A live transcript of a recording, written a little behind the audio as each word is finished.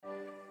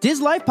Diz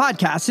Life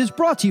Podcast is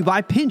brought to you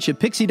by Pinch of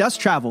Pixie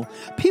Dust Travel.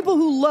 People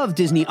who love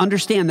Disney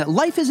understand that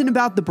life isn't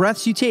about the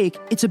breaths you take,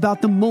 it's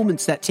about the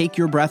moments that take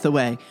your breath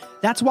away.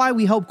 That's why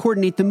we help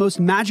coordinate the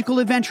most magical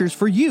adventures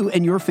for you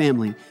and your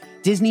family.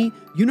 Disney,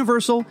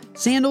 Universal,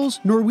 Sandals,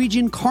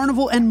 Norwegian,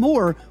 Carnival, and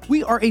more,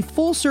 we are a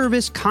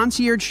full-service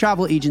concierge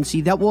travel agency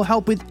that will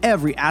help with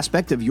every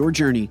aspect of your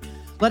journey.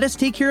 Let us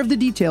take care of the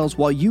details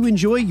while you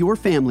enjoy your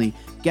family.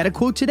 Get a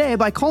quote today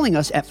by calling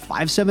us at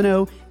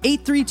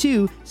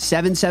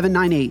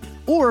 570-832-7798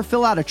 or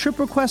fill out a trip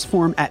request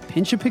form at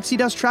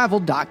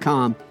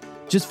pinchofpixiedusttravel.com.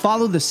 Just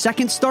follow the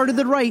second star to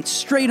the right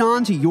straight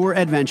on to your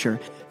adventure.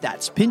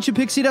 That's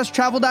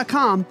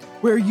pinchofpixiedusttravel.com,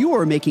 where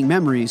you're making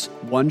memories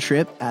one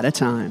trip at a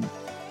time.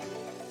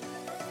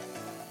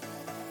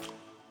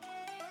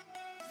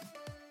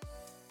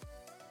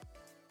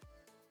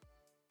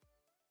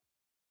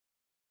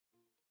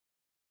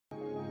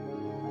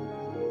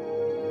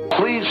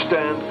 Please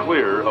stand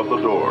clear of the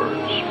doors.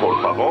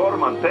 Por favor,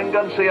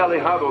 manténganse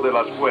alejado de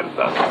las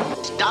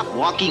puertas. Stop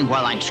walking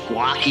while I'm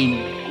squawking.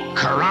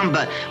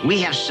 Caramba,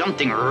 we have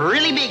something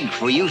really big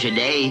for you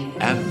today.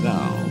 And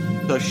now,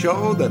 the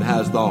show that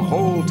has the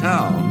whole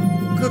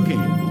town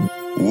cooking.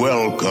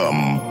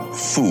 Welcome,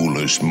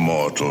 foolish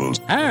mortals.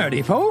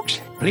 Howdy,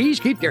 folks. Please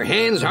keep your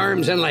hands,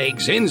 arms, and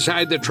legs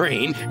inside the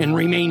train and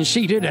remain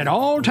seated at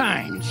all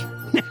times.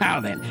 Now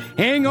then,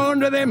 hang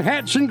on to them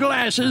hats and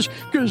glasses,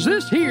 'cause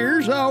this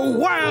here's the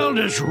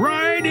wildest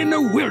ride in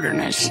the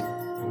wilderness.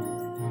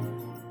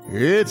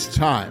 It's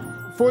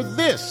time for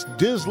This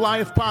Diz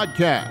Life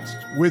Podcast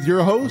with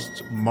your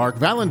hosts, Mark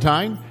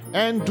Valentine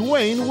and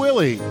Dwayne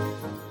Willie.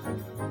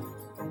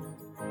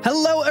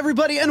 Hello,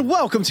 everybody, and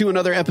welcome to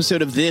another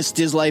episode of This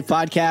Diz Life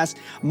Podcast.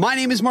 My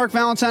name is Mark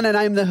Valentine, and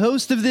I am the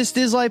host of This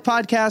Diz Life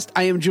Podcast.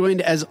 I am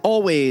joined, as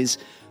always,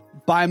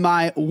 by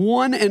my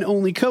one and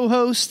only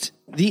co-host,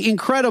 the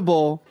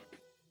incredible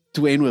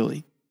Dwayne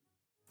Willie.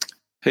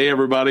 Hey,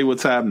 everybody.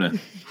 What's happening?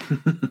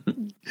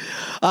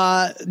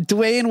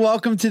 Dwayne,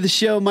 welcome to the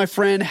show, my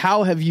friend.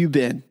 How have you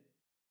been?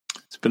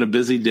 It's been a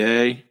busy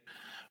day,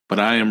 but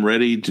I am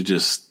ready to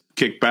just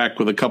kick back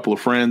with a couple of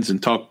friends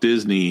and talk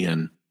Disney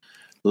and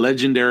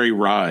legendary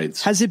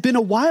rides. Has it been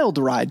a wild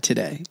ride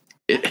today?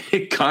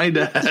 It kind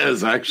of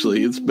has,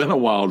 actually. It's been a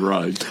wild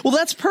ride. Well,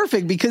 that's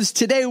perfect, because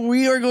today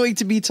we are going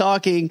to be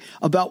talking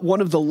about one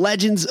of the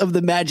legends of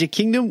the Magic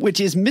Kingdom, which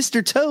is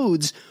Mr.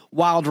 Toad's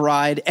Wild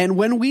Ride. And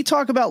when we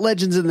talk about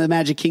legends in the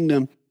Magic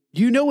Kingdom,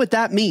 you know what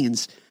that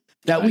means.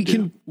 That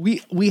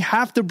we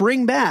have to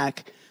bring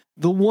back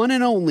the one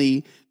and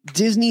only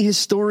Disney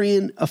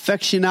historian,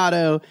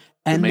 aficionado,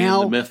 and the man,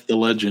 now the myth, the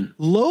legend,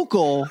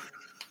 local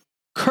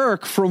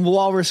Kirk from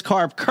Walrus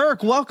Carp.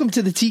 Kirk, welcome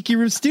to the Tiki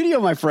Room Studio,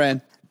 my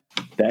friend.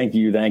 Thank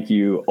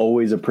you.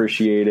 Always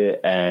appreciate it.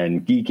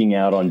 And geeking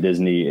out on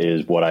Disney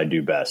is what I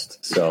do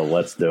best. So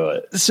let's do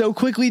it. So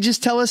quickly,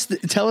 just tell us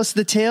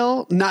the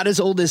tale, not as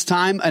old as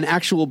time, an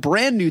actual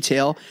brand new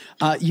tale.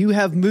 You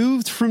have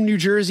moved from New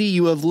Jersey.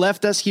 You have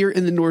left us here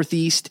in the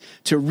Northeast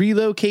to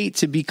relocate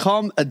to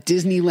become a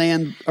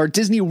Disneyland or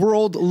Disney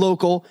World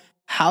local.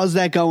 How's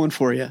that going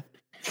for you?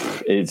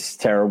 It's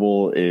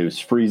terrible. It was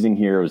freezing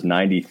here. It was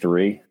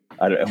 93.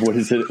 What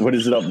is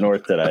it up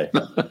north today?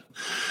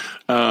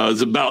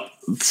 It's about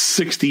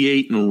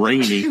 68 and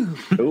rainy.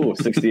 Oh,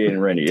 68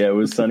 and rainy. Yeah, it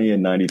was sunny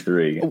and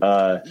 93.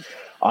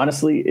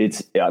 Honestly,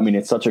 it's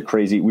such a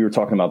crazy, we were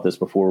talking about this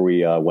before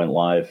we went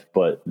live,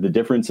 but the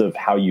difference of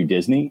how you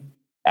Disney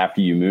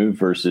after you move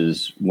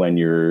versus when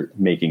you're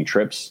making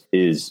trips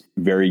is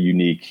very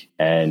unique,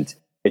 and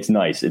it's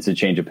nice. It's a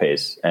change of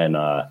pace. And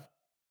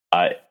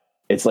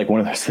it's like one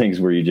of those things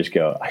where you just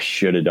go, I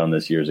should have done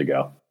this years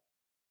ago.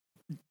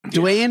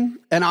 Dwayne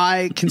and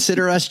I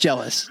consider us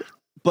jealous.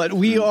 But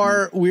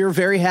we're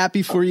very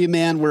happy for you,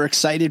 man. We're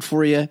excited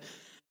for you.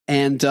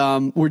 And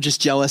we're just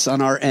jealous on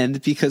our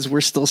end because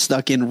we're still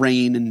stuck in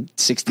rain and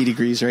 60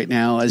 degrees right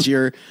now as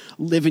you're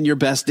living your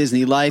best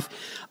Disney life.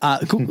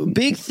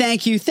 Big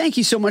thank you. Thank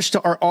you so much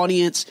to our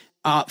audience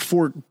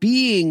for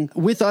being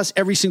with us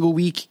every single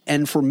week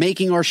and for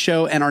making our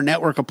show and our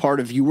network a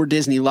part of your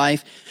Disney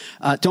life.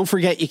 Don't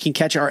forget, you can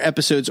catch our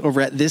episodes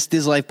over at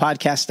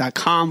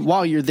thisdizlifepodcast.com.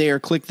 While you're there,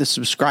 click the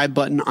subscribe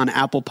button on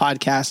Apple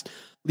Podcasts.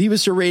 Leave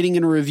us a rating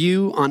and a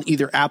review on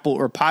either Apple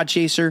or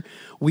Podchaser.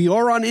 We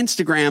are on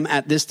Instagram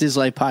at This Diz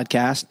Life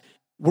Podcast.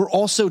 We're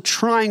also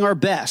trying our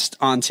best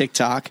on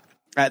TikTok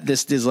at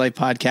This Diz Life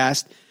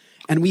Podcast.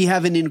 And we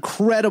have an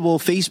incredible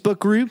Facebook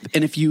group.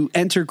 And if you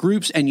enter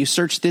groups and you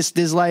search This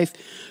Diz Life,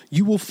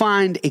 you will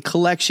find a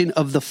collection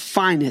of the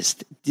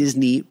finest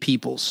Disney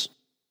peoples.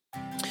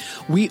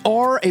 We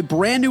are a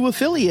brand new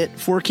affiliate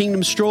for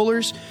Kingdom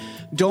Strollers.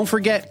 Don't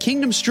forget,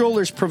 Kingdom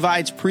Strollers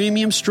provides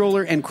premium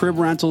stroller and crib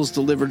rentals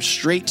delivered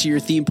straight to your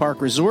theme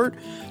park resort,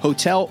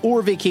 hotel,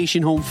 or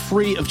vacation home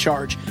free of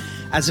charge.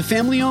 As a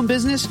family-owned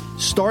business,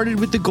 started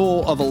with the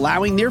goal of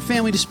allowing their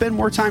family to spend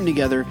more time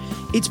together,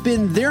 it's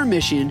been their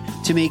mission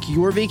to make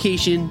your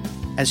vacation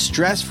as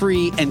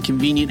stress-free and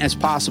convenient as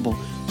possible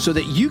so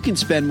that you can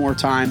spend more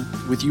time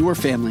with your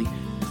family.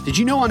 Did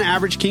you know on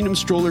average, Kingdom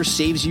Strollers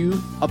saves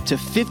you up to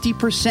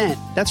 50%?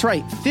 That's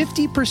right,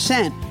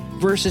 50%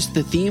 versus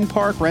the theme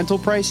park rental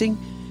pricing.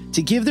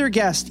 To give their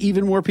guests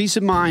even more peace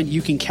of mind,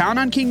 you can count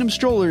on Kingdom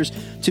Strollers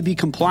to be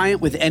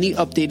compliant with any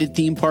updated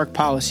theme park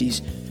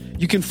policies.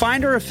 You can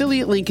find our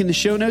affiliate link in the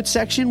show notes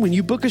section. When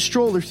you book a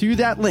stroller through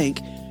that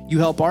link, you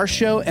help our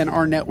show and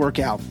our network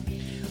out.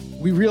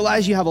 We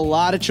realize you have a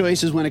lot of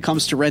choices when it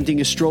comes to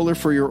renting a stroller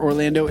for your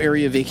Orlando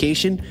area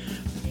vacation,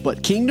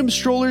 but Kingdom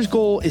Strollers'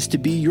 goal is to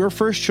be your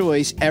first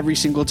choice every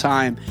single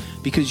time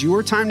because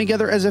your time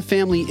together as a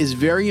family is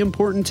very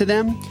important to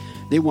them.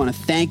 They want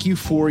to thank you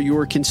for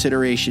your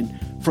consideration.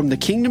 From the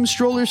Kingdom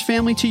Strollers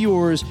family to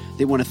yours,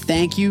 they want to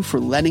thank you for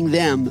letting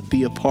them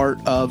be a part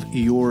of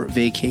your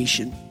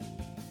vacation.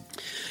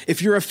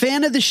 If you're a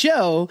fan of the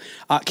show,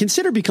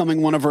 consider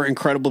becoming one of our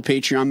incredible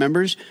Patreon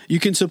members.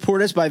 You can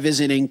support us by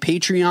visiting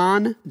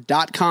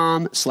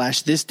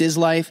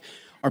patreon.com/thisdizlife.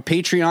 Our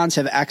Patreons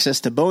have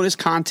access to bonus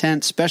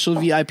content, special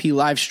VIP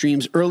live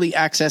streams, early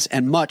access,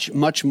 and much,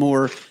 much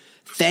more.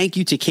 Thank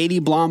you to Katie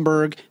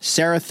Blomberg,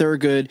 Sarah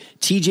Thurgood,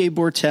 TJ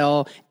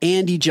Bortel,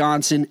 Andy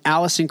Johnson,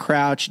 Allison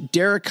Crouch,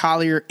 Derek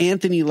Collier,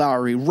 Anthony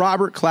Lowry,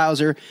 Robert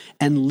Klauser,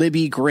 and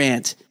Libby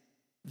Grant.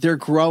 They're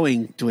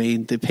growing,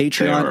 Dwayne. The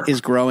Patreon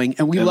is growing,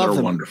 and we love them.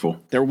 They're wonderful.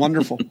 They're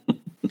wonderful.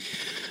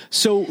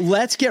 So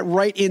let's get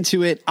right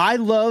into it.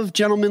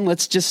 Gentlemen,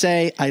 let's just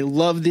say I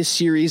love this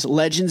series.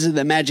 Legends of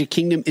the Magic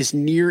Kingdom is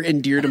near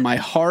and dear to my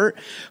heart.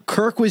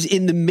 Kirk was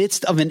in the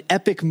midst of an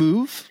epic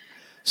move.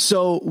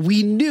 So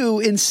we knew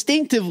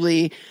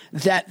instinctively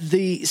that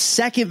the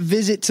second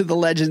visit to the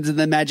Legends of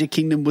the Magic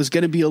Kingdom was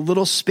going to be a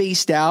little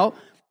spaced out.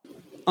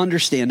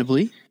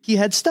 Understandably, he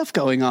had stuff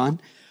going on.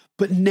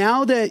 But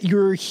now that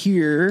you're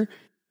here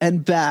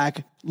and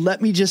back,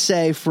 let me just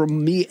say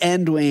from me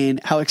and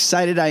Dwayne how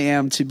excited I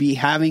am to be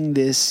having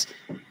this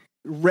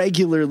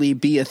regularly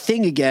be a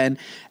thing again.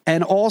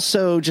 And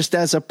also just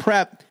as a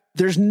prep,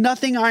 there's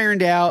nothing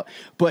ironed out,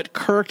 but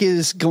Kirk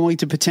is going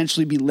to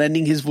potentially be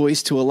lending his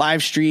voice to a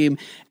live stream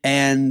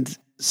and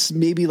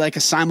maybe like a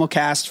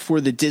simulcast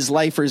for the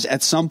Dizlifers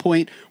at some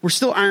point. We're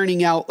still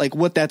ironing out like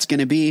what that's going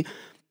to be.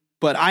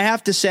 But I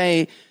have to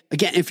say,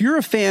 again, if you're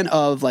a fan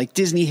of like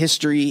Disney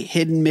history,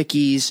 hidden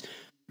Mickeys,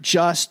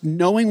 just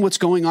knowing what's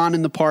going on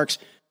in the parks,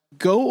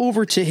 go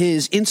over to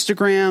his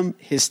Instagram,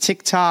 his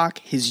TikTok,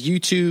 his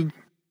YouTube.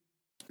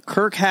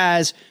 Kirk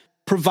has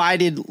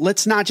provided,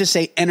 let's not just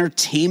say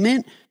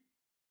entertainment,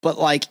 but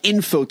like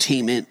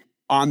infotainment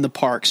on the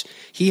parks.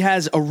 He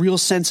has a real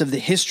sense of the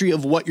history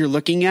of what you're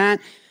looking at.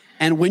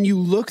 And when you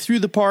look through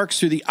the parks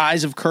through the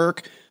eyes of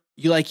Kirk,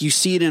 you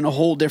see it in a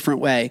whole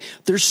different way.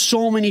 There's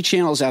so many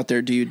channels out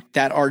there, dude,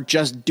 that are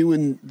just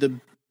doing the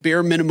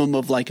bare minimum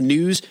of like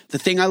news. The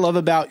thing I love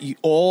about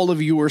all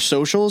of your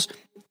socials,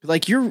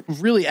 like you're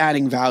really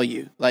adding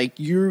value. Like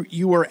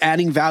you are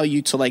adding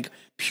value to like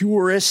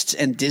purists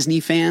and Disney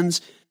fans,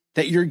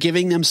 that you're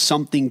giving them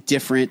something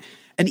different.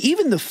 And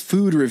even the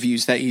food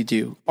reviews that you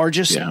do are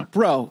just,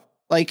 bro,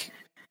 like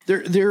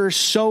they're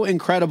so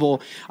incredible.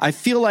 I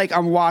feel like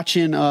I'm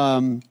watching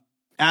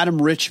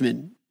Adam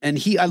Richman, and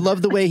I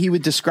love the way he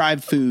would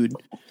describe food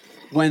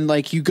when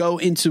like you go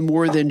into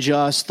more than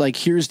just like,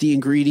 here's the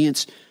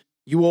ingredients.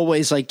 You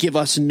always like give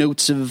us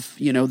notes of,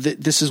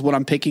 this is what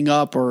I'm picking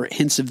up, or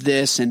hints of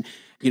this. And,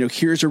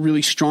 here's a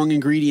really strong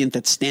ingredient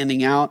that's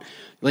standing out.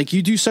 Like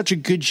you do such a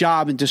good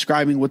job in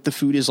describing what the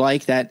food is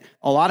like that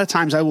a lot of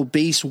times I will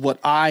base what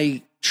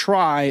I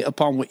try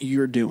upon what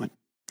you're doing.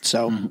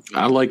 So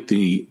I like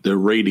the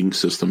rating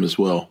system as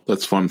well.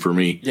 That's fun for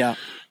me. Yeah.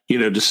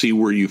 To see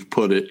where you've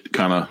put it,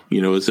 kind of,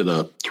 is it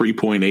a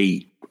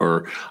 3.8?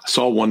 Or I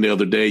saw one the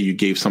other day you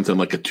gave something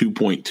like a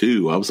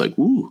 2.2. I was like,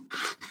 ooh.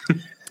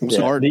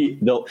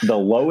 The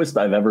lowest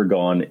I've ever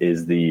gone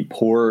is the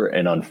Poor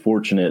and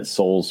Unfortunate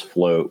Souls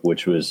float,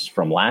 which was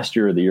from last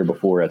year or the year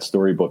before at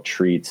Storybook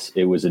Treats.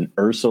 It was an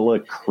Ursula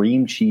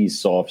cream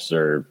cheese soft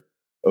serve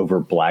over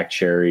black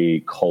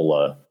cherry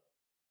cola.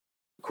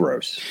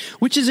 Gross.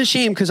 Which is a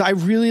shame because I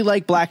really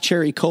like black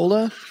cherry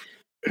cola.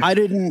 I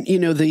didn't,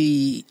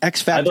 the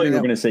X Factor. I thought you were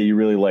going to say you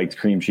really liked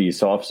cream cheese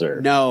soft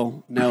serve.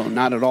 No,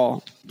 not at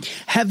all.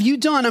 Have you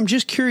done, I'm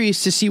just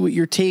curious to see what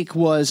your take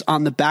was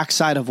on the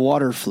backside of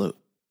Water Float.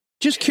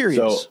 Just curious.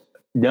 So,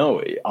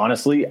 no,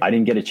 honestly, I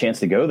didn't get a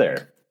chance to go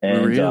there.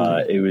 And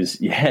really? It was,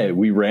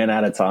 we ran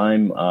out of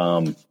time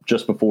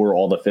just before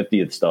all the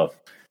 50th stuff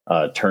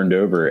turned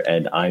over,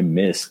 and I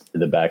missed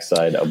the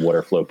backside of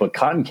Water Float. But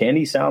Cotton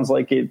Candy sounds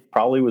like it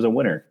probably was a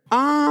winner.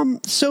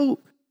 So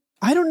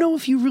I don't know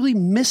if you really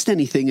missed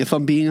anything, if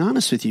I'm being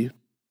honest with you.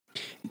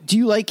 Do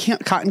you like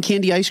cotton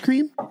candy ice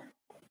cream?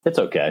 It's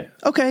okay.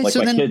 Okay. Like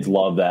so my kids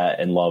love that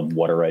and love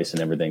water ice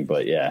and everything,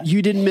 but yeah.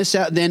 You didn't miss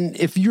out. Then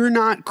if you're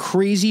not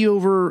crazy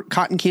over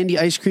cotton candy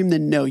ice cream,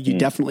 then no, you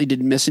definitely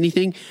didn't miss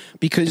anything,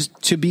 because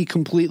to be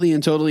completely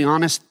and totally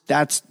honest,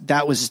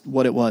 that was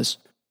what it was.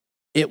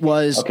 It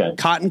was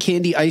cotton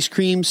candy ice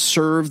cream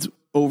served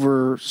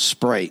over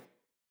Sprite.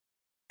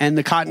 And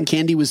the cotton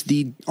candy was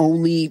the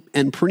only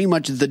and pretty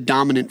much the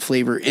dominant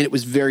flavor, and it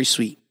was very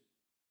sweet.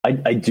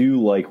 I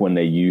do like when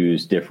they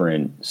use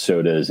different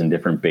sodas and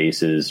different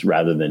bases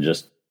rather than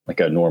just like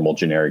a normal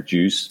generic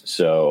juice.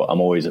 So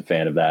I'm always a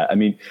fan of that. I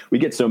mean, we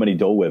get so many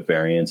Dole Whip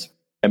variants.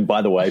 And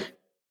by the way,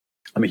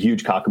 I'm a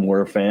huge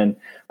Kakamura fan,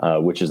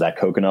 which is that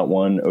coconut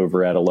one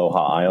over at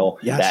Aloha Isle.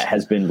 Yes. That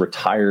has been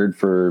retired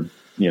for,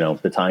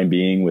 the time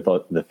being with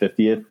the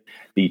 50th.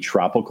 The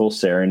Tropical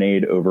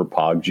Serenade over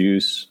Pog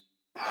Juice.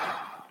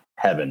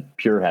 Heaven,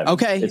 pure heaven.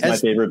 Okay. It's my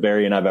favorite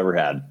variant I've ever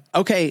had.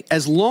 Okay.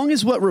 As long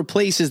as what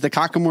replaces the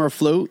Kakamura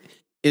float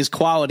is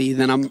quality,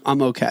 then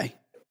I'm okay.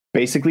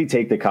 Basically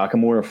take the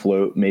Kakamura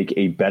float, make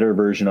a better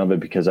version of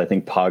it, because I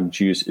think Pog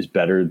Juice is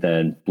better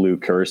than Blue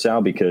Curacao,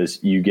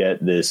 because you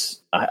get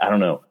this, I don't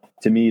know.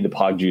 To me, the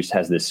Pog Juice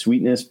has this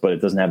sweetness, but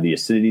it doesn't have the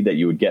acidity that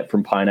you would get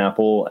from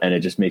pineapple, and it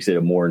just makes it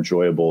a more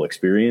enjoyable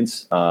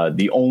experience.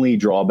 The only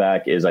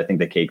drawback is I think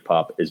the Cake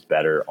Pop is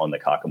better on the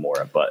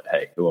Kakamura, but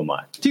hey, who am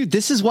I? Dude,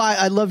 this is why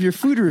I love your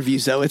food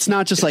reviews, though. It's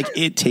not just like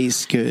it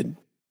tastes good.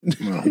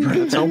 Well,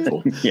 that's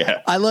helpful.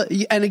 Yeah.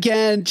 And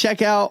again,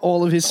 check out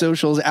all of his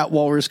socials at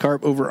Walrus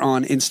Carp over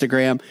on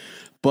Instagram.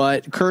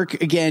 But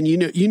Kirk, again,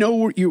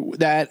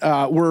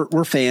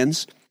 we're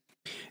fans.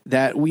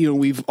 That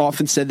we've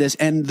often said this,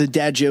 and the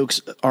dad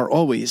jokes are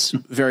always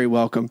very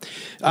welcome.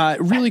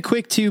 Really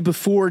quick too,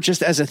 before,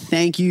 just as a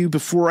thank you,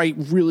 before I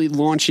really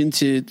launch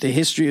into the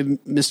history of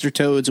Mr.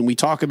 Toads and we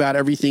talk about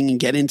everything and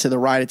get into the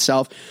ride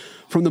itself,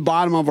 from the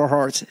bottom of our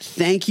hearts,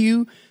 thank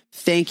you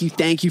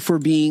for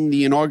being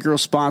the inaugural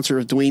sponsor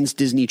of Dwayne's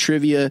Disney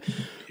Trivia.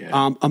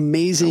 Yeah,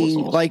 amazing.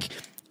 Awesome. Like,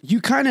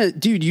 you kind of,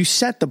 dude, you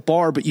set the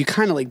bar, but you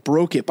kind of like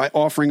broke it by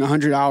offering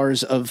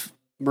 $100 of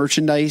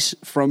merchandise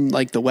from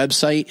like the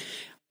website.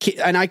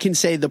 And I can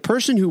say the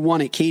person who won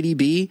it,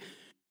 KDB,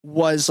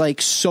 was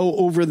like so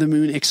over the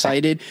moon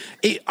excited.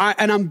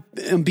 I'm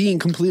being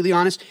completely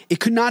honest. It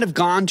could not have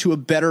gone to a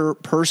better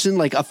person,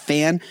 like a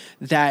fan,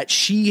 that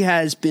she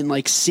has been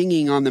like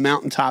singing on the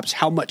mountaintops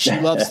how much she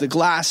loves the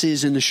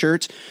glasses and the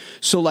shirts.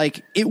 So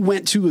like it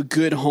went to a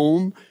good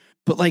home.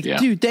 But like,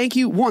 dude, thank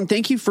you. One,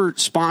 thank you for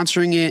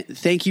sponsoring it.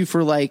 Thank you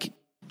for like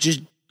just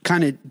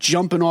kind of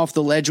jumping off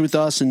the ledge with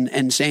us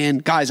and saying,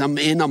 guys,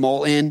 I'm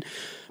all in.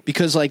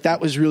 Because like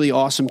that was really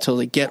awesome to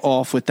like get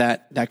off with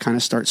that kind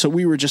of start. So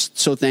we were just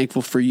so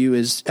thankful for you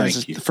as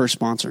the first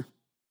sponsor.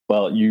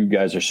 Well, you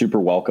guys are super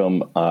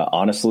welcome,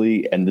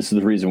 honestly. And this is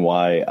the reason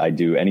why I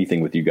do anything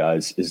with you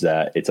guys, is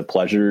that it's a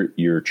pleasure.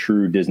 You're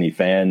true Disney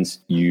fans.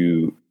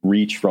 You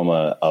reach from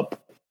a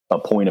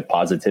point of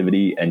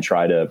positivity and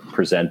try to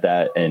present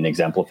that and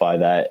exemplify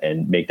that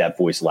and make that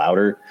voice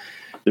louder.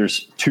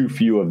 There's too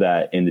few of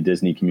that in the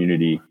Disney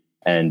community.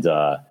 And,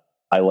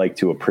 I like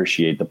to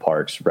appreciate the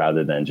parks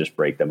rather than just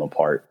break them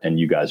apart. And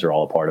you guys are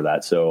all a part of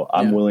that. So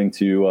I'm willing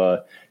to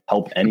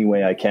help any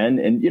way I can.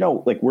 And,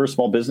 like we're a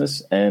small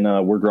business and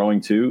we're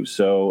growing too.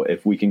 So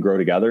if we can grow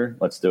together,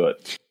 let's do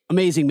it.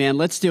 Amazing, man.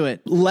 Let's do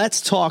it.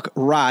 Let's talk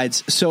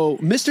rides. So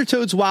Mr.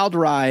 Toad's Wild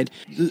Ride,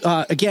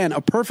 again,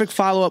 a perfect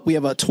follow-up. We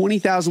have a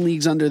 20,000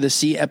 Leagues Under the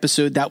Sea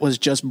episode that was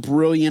just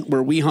brilliant,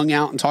 where we hung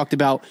out and talked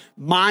about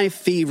my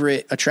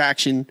favorite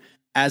attraction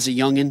as a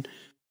youngin'.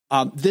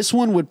 This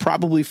one would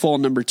probably fall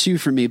number 2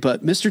 for me,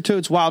 but Mr.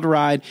 Toad's Wild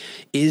Ride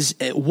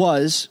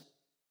was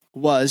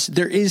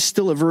there is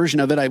still a version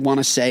of it, I want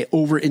to say,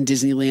 over in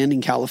Disneyland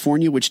in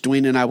California, which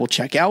Dwayne and I will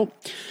check out.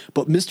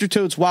 But Mr.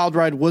 Toad's Wild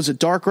Ride was a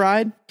dark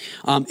ride.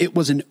 It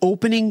was an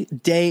opening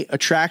day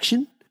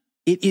attraction.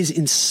 It is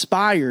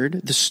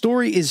inspired. The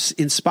story is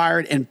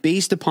inspired and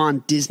based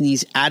upon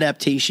Disney's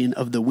adaptation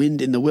of The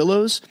Wind in the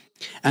Willows,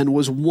 and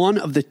was one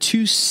of the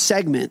 2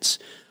 segments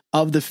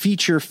of the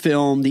feature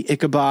film, The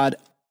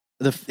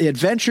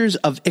Adventures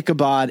of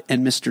Ichabod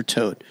and Mr.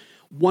 Toad.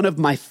 One of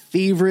my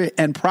favorite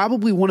and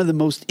probably one of the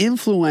most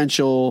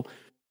influential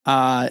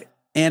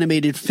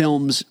animated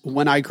films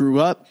when I grew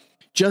up,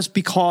 just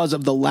because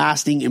of the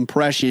lasting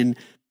impression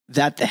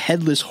that the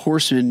Headless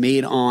Horseman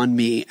made on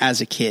me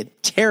as a kid.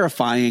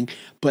 Terrifying,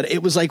 but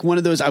it was like one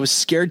of those, I was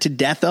scared to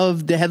death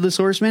of the Headless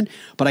Horseman,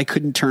 but I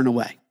couldn't turn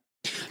away.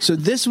 So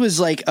this was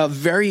like I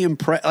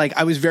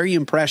was very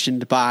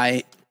impressioned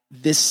by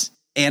this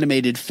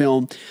animated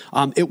film.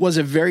 It was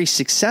a very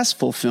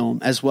successful film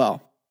as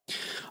well.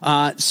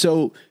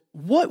 So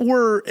what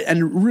were,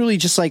 and really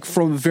just like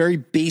from a very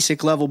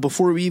basic level,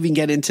 before we even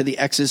get into the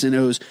X's and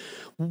O's,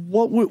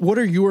 what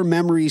are your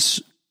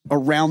memories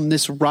around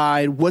this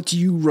ride? What do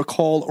you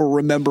recall or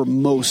remember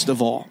most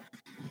of all?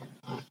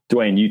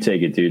 Dwayne, you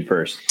take it, dude,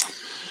 first.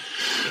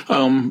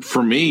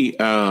 For me,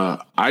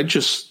 I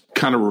just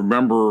kind of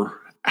remember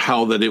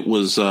how that it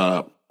was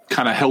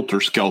kind of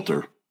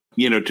helter-skelter.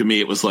 To me,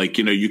 it was like,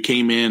 you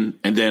came in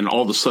and then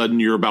all of a sudden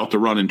you're about to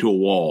run into a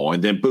wall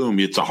and then boom,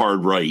 it's a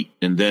hard right.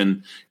 And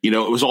then, it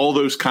was all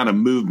those kind of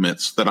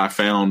movements that I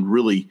found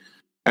really,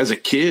 as a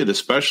kid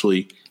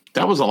especially,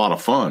 that was a lot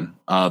of fun.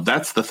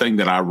 That's the thing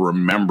that I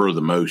remember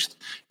the most,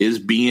 is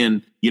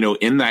being,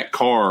 in that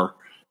car,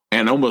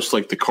 and almost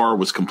like the car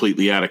was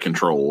completely out of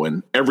control.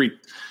 And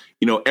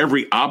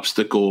every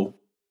obstacle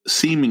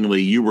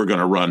seemingly you were going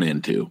to run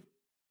into.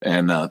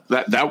 And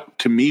that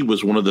to me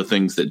was one of the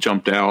things that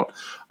jumped out.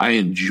 I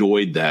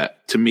enjoyed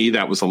that. To me,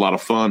 that was a lot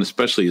of fun,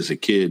 especially as a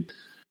kid.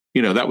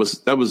 You know, that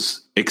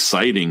was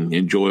exciting,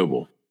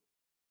 enjoyable.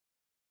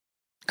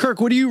 Kirk,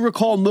 what do you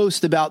recall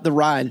most about the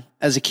ride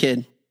as a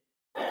kid?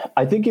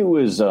 I think it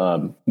was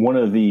one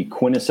of the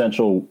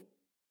quintessential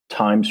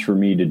times for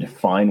me to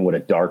define what a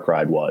dark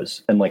ride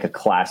was, and like a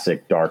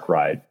classic dark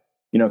ride.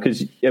 You know,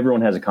 because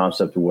everyone has a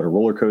concept of what a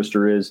roller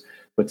coaster is.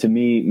 But to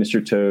me,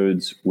 Mr.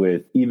 Toad's,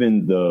 with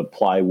even the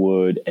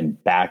plywood and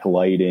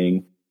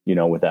backlighting, you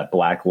know, with that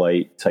black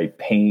light type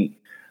paint,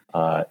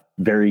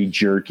 very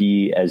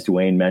jerky, as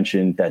Dwayne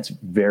mentioned, that's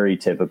very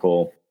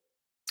typical.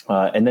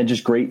 And then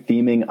just great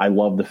theming. I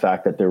love the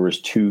fact that there was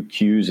 2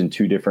 queues and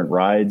 2 different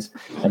rides.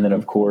 And then,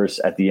 of course,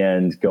 at the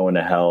end, going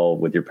to hell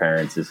with your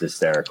parents is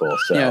hysterical.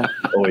 So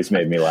always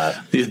made me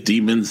laugh. The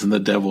demons and the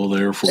devil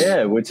there.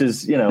 Which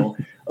is, you know,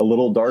 a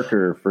little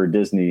darker for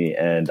Disney.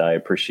 And I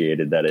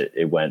appreciated that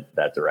it went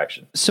that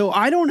direction. So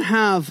I don't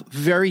have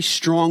very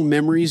strong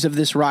memories of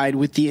this ride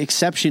with the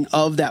exception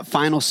of that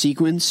final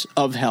sequence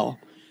of hell.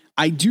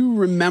 I do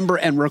remember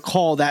and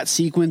recall that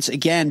sequence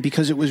again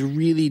because it was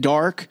really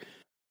dark.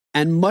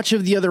 And much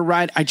of the other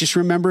ride, I just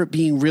remember it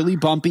being really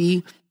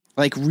bumpy,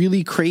 like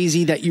really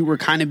crazy that you were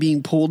kind of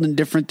being pulled in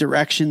different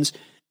directions.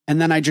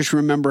 And then I just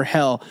remember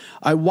hell.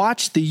 I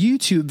watched the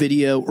YouTube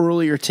video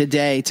earlier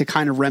today to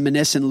kind of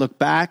reminisce and look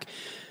back.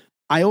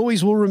 I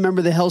always will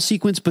remember the hell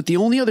sequence, but the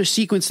only other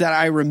sequence that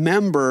I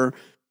remember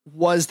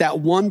was that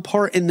one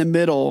part in the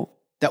middle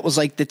that was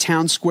like the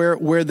town square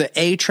where the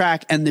A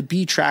track and the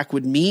B track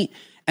would meet.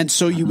 And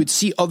so you would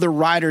see other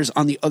riders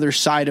on the other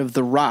side of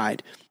the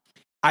ride.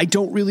 I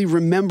don't really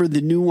remember the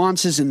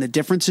nuances and the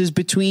differences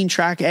between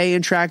track A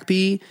and track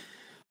B.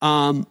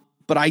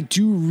 But I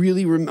do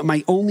really remember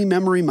my only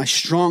memory, my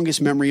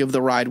strongest memory of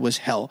the ride was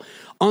hell.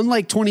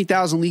 Unlike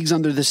 20,000 Leagues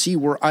Under the Sea,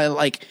 where I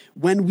like,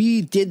 when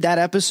we did that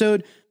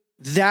episode,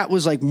 that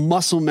was like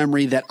muscle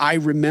memory that I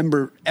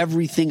remember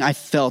everything I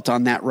felt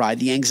on that ride,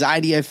 the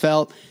anxiety I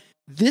felt.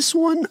 This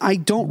one, I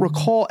don't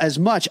recall as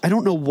much. I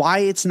don't know why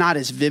it's not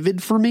as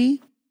vivid for me.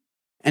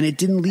 And it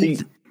didn't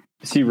leave.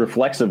 See,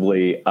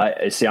 reflexively,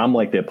 I'm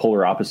like the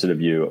polar opposite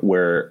of you,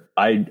 where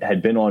I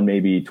had been on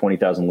maybe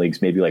 20,000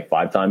 Leagues, maybe like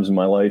 5 times in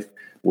my life,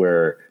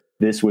 where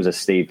this was a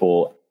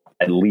staple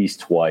at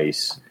least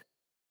twice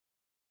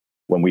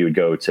when we would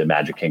go to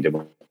Magic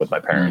Kingdom with my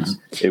parents.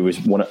 It was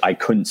I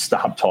couldn't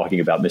stop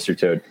talking about Mr.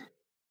 Toad.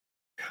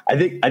 I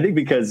think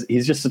because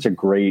he's just such a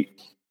great,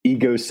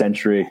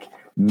 egocentric,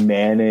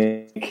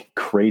 manic,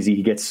 crazy.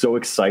 He gets so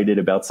excited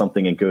about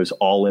something and goes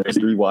all in.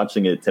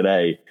 Rewatching it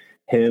today,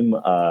 him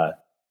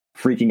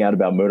freaking out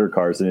about motor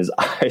cars and his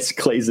eyes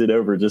glazing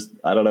over. Just,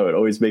 I don't know. It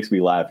always makes me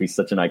laugh. He's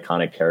such an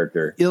iconic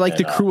character. You're like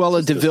the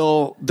Cruella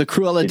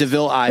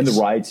DeVille eyes. And the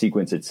ride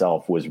sequence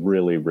itself was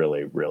really,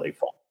 really, really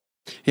fun.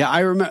 Yeah, I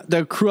remember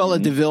the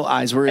Cruella DeVille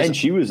eyes. And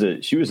she was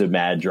a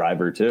mad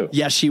driver too.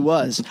 Yeah, she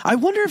was. I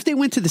wonder if they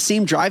went to the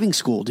same driving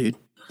school, dude.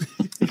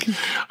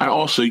 I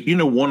also,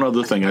 one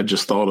other thing I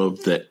just thought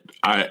of that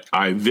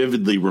I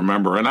vividly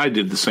remember, and I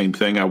did the same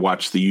thing. I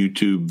watched the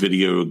YouTube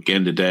video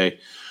again today.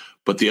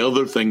 But the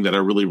other thing that I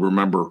really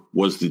remember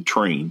was the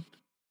train,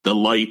 the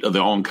light of the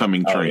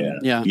oncoming train.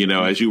 Yeah.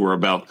 As you were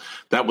about,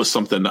 that was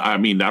something. I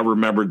mean, I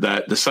remembered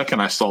that the second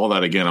I saw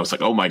that again, I was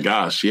like, oh my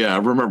gosh, yeah, I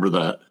remember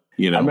that.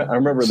 I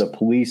remember the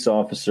police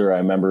officer. I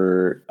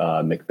remember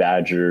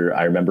McBadger.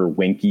 I remember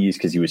Winkies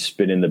because he was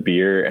spitting the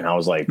beer, and I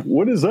was like,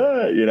 "What is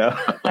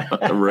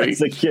that?" Right?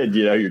 As a kid,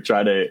 you're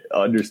trying to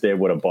understand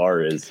what a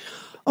bar is.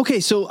 Okay,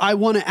 so I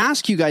want to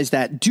ask you guys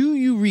that. Do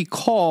you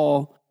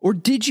recall? Or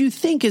did you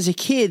think as a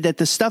kid that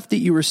the stuff that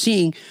you were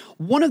seeing,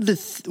 one of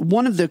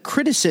the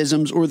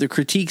criticisms or the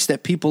critiques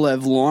that people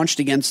have launched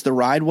against the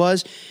ride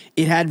was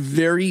it had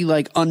very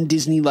like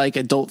un-Disney-like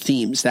adult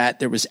themes, that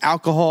there was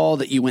alcohol,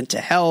 that you went to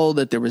hell,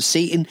 that there was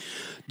Satan.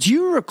 Do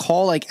you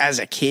recall like as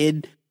a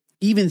kid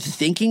even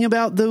thinking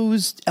about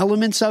those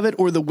elements of it,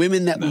 or the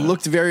women that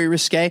looked very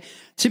risque?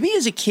 To me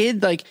as a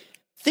kid, like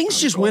things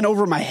just went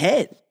over my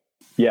head.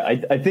 Yeah,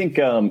 I think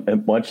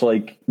much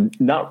like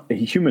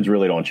humans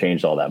really don't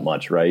change all that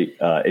much, right?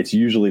 It's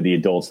usually the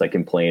adults that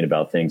complain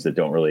about things that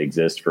don't really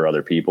exist for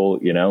other people,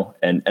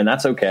 and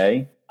that's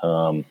okay.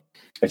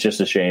 It's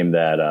just a shame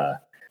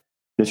that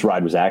this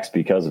ride was axed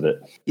because of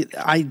it.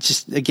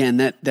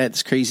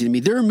 That's crazy to me.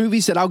 There are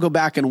movies that I'll go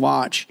back and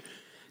watch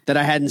that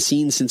I hadn't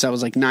seen since I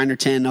was like 9 or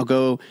 10. I'll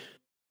go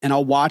and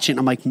I'll watch it and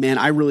I'm like, man,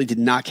 I really did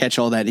not catch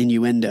all that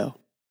innuendo.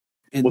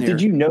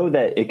 Did you know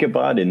that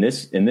Ichabod in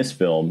this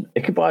film,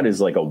 Ichabod is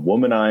like a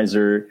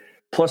womanizer.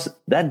 Plus,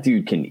 that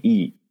dude can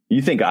eat.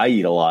 You think I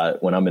eat a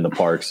lot when I'm in the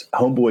parks.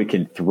 Homeboy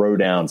can throw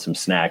down some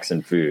snacks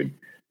and food.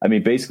 I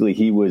mean, basically,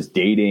 he was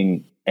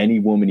dating any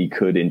woman he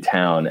could in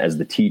town as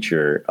the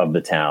teacher of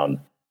the town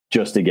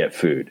just to get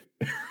food.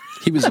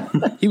 He was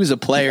a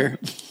player.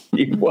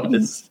 He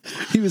was.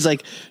 He was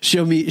like,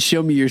 show me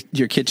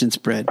your kitchen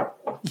spread.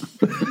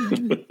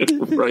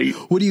 Right.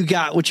 What do you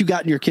got? What you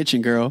got in your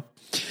kitchen, girl?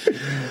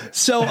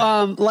 So,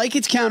 like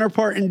its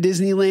counterpart in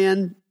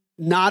Disneyland,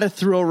 not a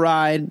thrill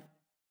ride.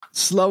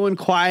 slow and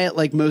quiet,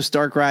 like most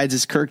dark rides,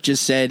 as Kirk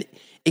just said.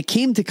 It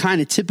came to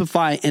kind of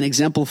typify and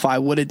exemplify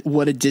what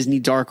a Disney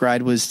dark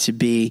ride was to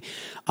be.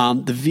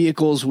 The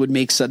vehicles would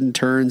make sudden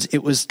turns.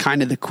 It was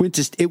kind of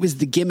it was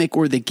the gimmick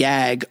or the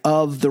gag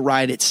of the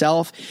ride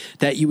itself,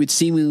 that you would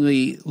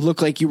seemingly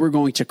look like you were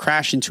going to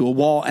crash into a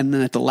wall and then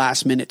at the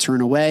last minute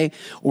turn away,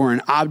 or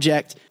an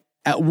object.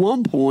 At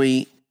one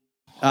point,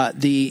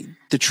 the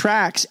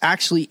tracks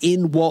actually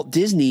in Walt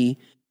Disney,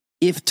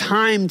 if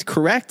timed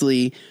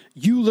correctly,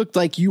 you looked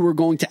like you were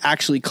going to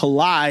actually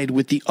collide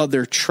with the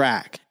other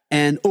track.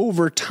 And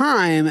over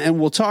time, and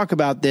we'll talk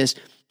about this,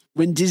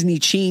 when Disney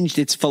changed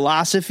its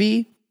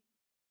philosophy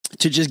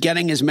to just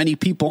getting as many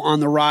people on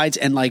the rides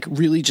and like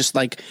really just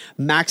like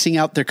maxing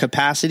out their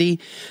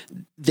capacity,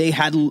 they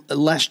had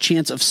less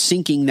chance of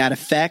sinking that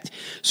effect.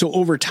 So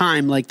over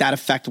time, like that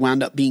effect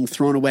wound up being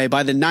thrown away.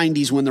 By the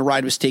 90s, when the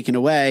ride was taken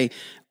away,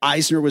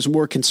 Eisner was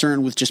more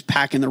concerned with just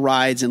packing the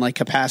rides and like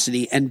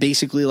capacity and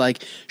basically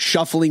like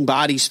shuffling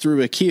bodies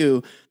through a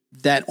queue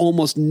that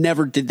almost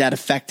never did that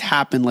effect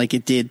happen like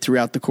it did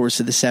throughout the course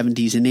of the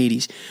 70s and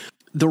 80s.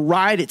 The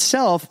ride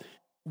itself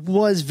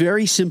was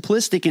very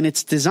simplistic in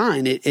its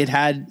design. It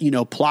had,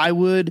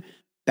 plywood,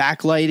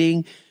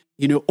 backlighting.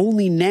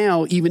 Only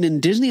now, even in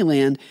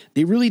Disneyland,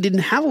 they really didn't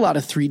have a lot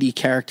of 3D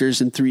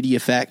characters and 3D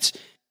effects.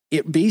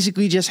 It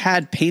basically just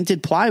had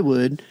painted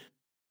plywood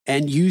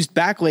and used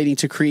backlighting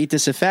to create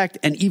this effect.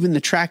 And even the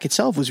track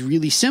itself was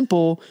really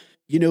simple.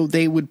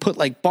 They would put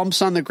like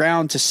bumps on the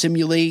ground to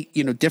simulate,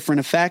 different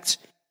effects.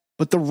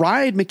 But the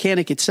ride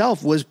mechanic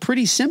itself was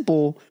pretty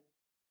simple.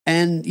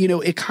 And,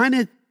 it kind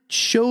of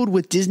showed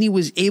what Disney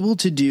was able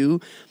to do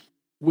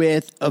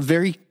with a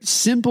very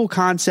simple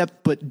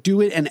concept, but do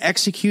it and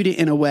execute it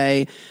in a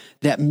way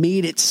that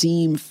made it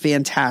seem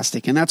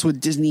fantastic. And that's what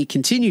Disney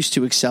continues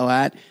to excel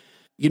at,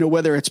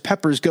 whether it's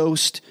Pepper's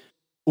Ghost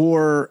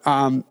or,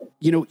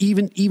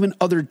 even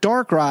other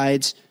dark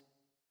rides.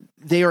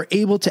 They are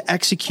able to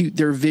execute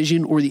their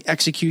vision, or the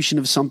execution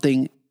of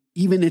something,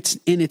 even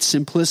in its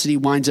simplicity,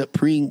 winds up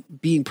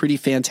being pretty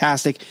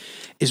fantastic,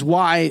 is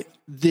why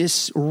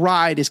this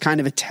ride is kind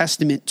of a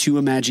testament to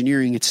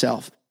Imagineering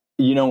itself.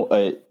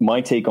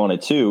 My take on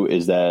it too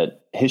is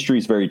that history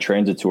is very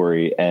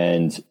transitory,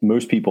 and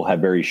most people have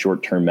very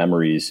short-term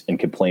memories and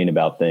complain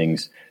about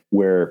things,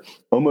 where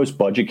almost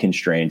budget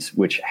constraints,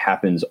 which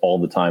happens all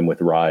the time with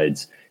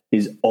rides,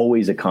 is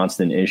always a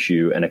constant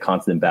issue and a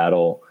constant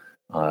battle.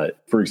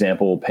 For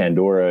example,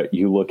 Pandora,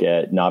 you look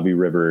at Navi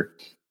River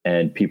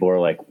and people are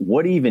like,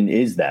 what even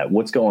is that?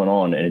 What's going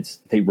on? And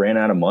they ran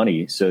out of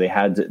money. So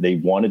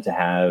they wanted to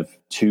have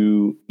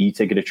 2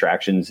 e-ticket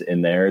attractions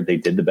in there. They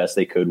did the best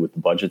they could with the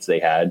budgets they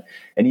had.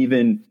 And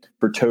even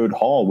for Toad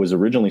Hall was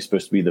originally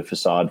supposed to be the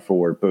facade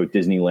for both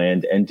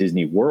Disneyland and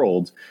Disney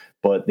World,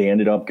 but they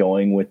ended up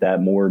going with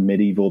that more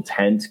medieval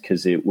tent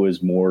because it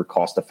was more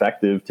cost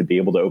effective to be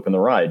able to open the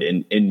ride.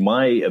 And in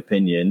my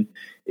opinion,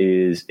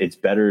 it's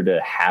better to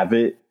have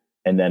it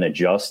and then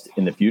adjust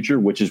in the future,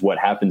 which is what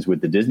happens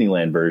with the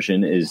Disneyland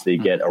version. Is they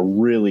get a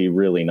really,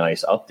 really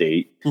nice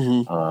update,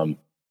 and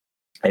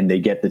they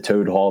get the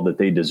Toad Hall that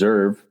they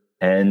deserve.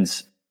 And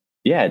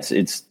yeah,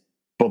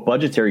 but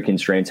budgetary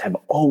constraints have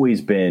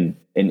always been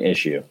an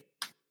issue.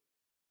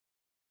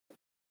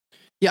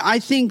 Yeah, I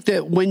think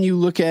that when you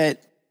look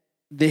at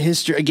the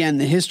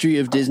history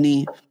of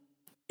Disney,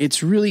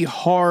 it's really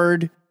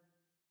hard.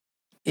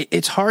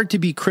 It's hard to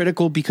be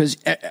critical because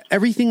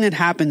everything that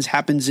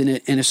happens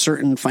in a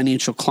certain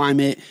financial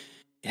climate.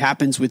 It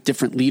happens with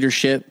different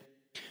leadership,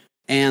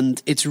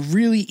 and it's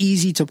really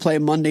easy to play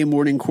Monday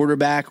morning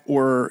quarterback,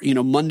 or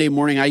Monday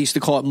morning. I used to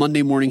call it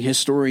Monday morning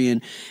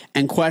historian,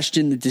 and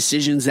question the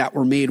decisions that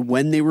were made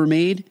when they were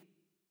made.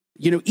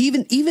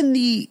 Even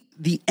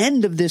the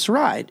end of this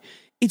ride,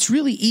 it's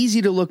really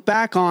easy to look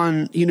back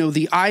on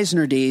the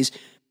Eisner days.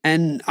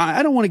 And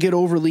I don't want to get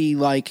overly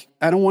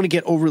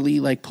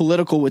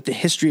political with the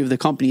history of the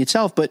company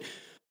itself, but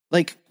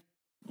like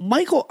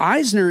Michael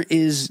Eisner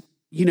is,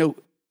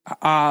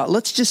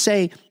 let's just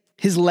say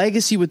his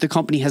legacy with the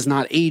company has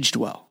not aged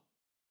well.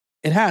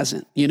 It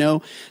hasn't,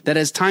 that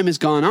as time has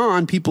gone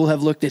on, people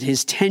have looked at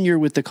his tenure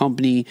with the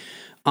company,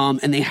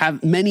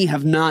 and many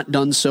have not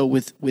done so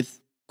with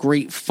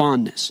great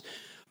fondness.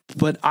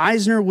 But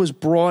Eisner was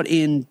brought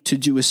in to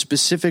do a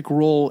specific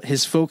role.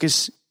 His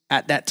focus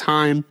at that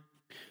time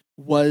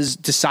was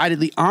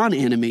decidedly on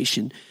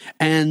animation.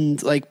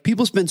 And like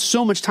people spend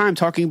so much time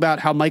talking about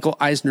how Michael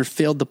Eisner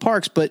failed the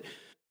parks, but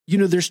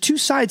there's 2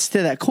 sides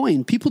to that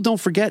coin. People don't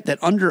forget that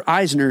under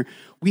Eisner,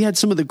 we had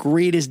some of the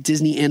greatest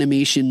Disney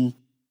animation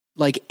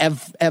like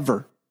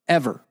ever.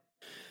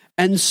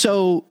 And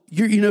so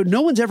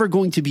no one's ever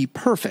going to be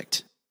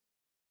perfect.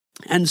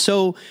 And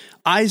so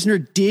Eisner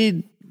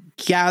did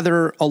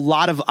gather a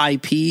lot of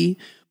IP,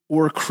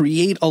 or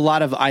create a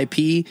lot of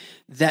IP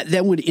that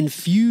then would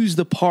infuse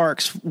the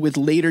parks with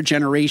later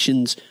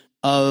generations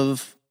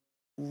of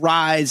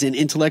rides and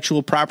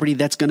intellectual property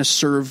that's going to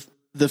serve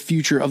the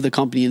future of the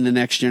company in the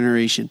next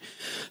generation.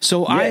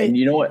 So and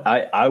you know what?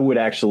 I would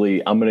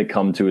actually, I'm going to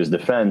come to his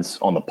defense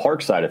on the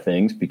park side of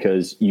things,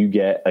 because you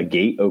get a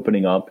gate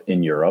opening up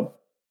in Europe.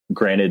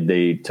 Granted,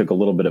 they took a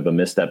little bit of a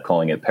misstep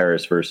calling it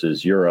Paris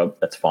versus Europe.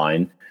 That's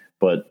fine.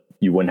 But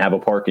you wouldn't have a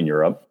park in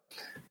Europe.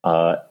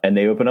 And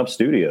they open up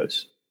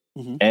studios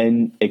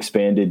and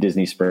expanded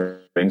Disney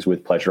Springs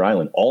with Pleasure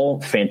Island. All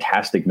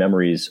fantastic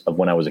memories of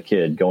when I was a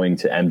kid, going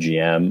to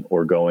MGM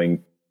or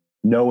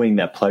knowing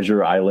that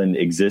Pleasure Island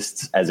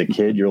exists as a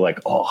kid. You're like,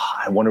 oh,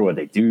 I wonder what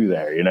they do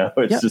there. You know,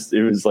 it's just,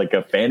 it was like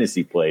a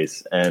fantasy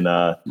place. And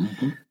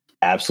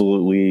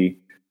absolutely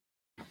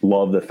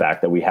love the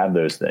fact that we have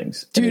those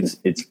things. Dude,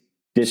 it's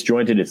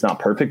disjointed. It's not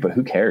perfect, but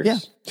who cares? Yeah.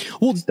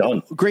 Well, it's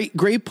done.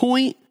 Great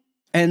point.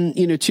 And,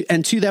 you know,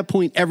 to that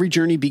point, every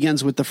journey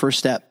begins with the first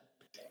step.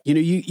 You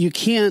know, you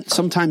can't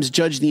sometimes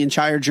judge the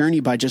entire journey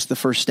by just the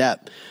first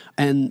step.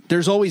 And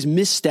there's always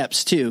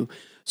missteps too.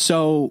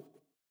 So,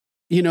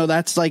 you know,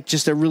 that's like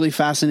just a really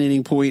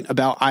fascinating point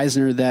about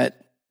Eisner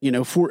that, you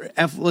know,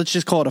 let's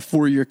just call it a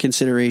 4-year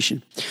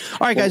consideration.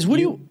 All right, guys,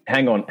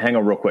 hang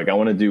on real quick. I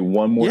want to do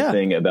one more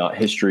thing about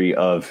history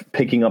of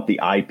picking up the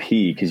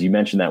IP, because you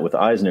mentioned that with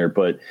Eisner,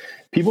 but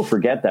people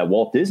forget that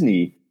Walt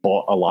Disney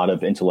bought a lot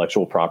of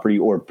intellectual property,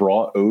 or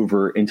brought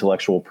over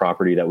intellectual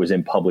property that was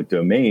in public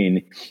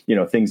domain, you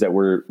know, things that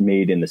were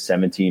made in the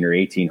 17 or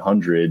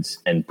 1800s,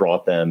 and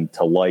brought them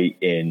to light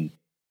in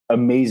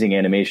amazing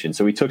animation.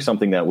 So he took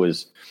something that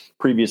was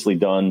previously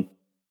done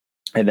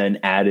and then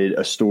added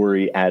a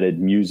story, added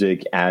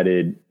music,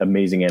 added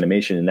amazing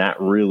animation. And that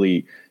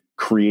really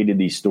created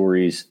these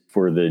stories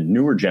for the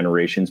newer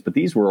generations. But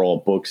these were all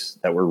books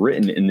that were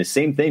written. And the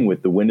same thing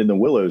with The Wind in the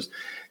Willows.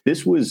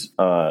 This was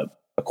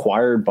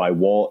acquired by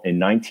Walt in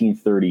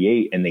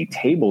 1938, and they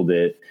tabled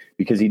it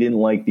because he didn't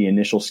like the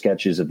initial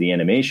sketches of the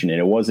animation. And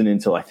it wasn't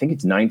until, I think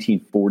it's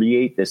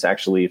 1948, this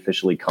actually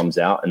officially comes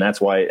out. And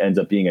that's why it ends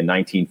up being a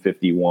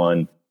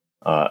 1951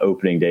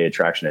 opening day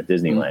attraction at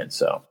Disneyland.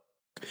 So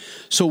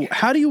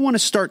how do you want to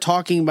start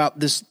talking about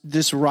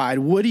this ride?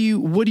 What do you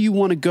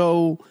want to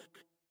go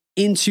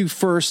into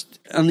first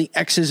on the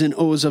X's and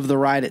O's of the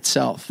ride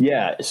itself?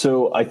 Yeah.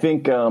 So I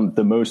think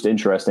the most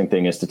interesting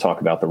thing is to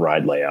talk about the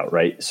ride layout,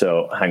 right?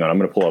 So hang on, I'm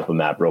going to pull up a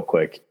map real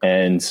quick.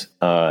 And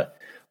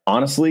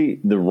honestly,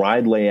 the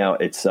ride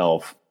layout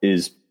itself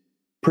is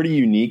pretty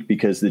unique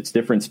because it's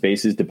different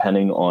spaces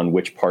depending on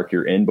which park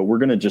you're in. But we're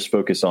going to just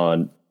focus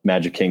on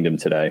Magic Kingdom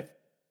today.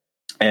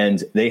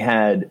 And they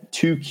had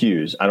 2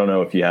 queues. I don't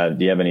know if do you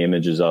have any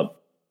images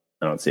up?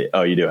 I don't see it.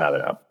 Oh, you do have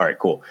it up. All right,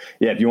 cool.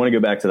 Yeah, if you want to go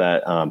back to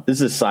that,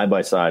 this is side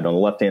by side. On the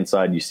left-hand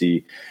side, you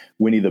see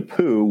Winnie the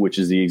Pooh, which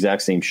is the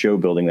exact same show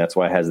building. That's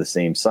why it has the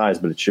same size,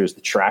 but it shows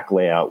the track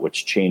layout,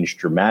 which changed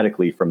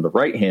dramatically from the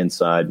right-hand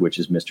side, which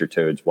is Mr.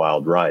 Toad's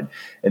Wild Ride.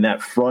 In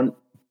that front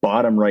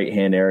bottom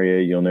right-hand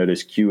area, you'll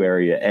notice Queue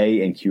Area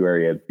A and Queue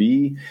Area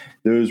B.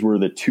 Those were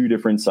the 2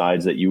 different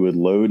sides that you would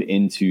load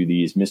into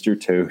these Mr.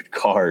 Toad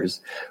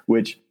cars,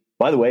 which,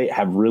 by the way,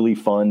 have really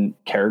fun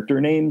character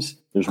names.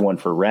 There's one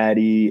for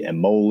Ratty and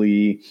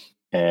Moley,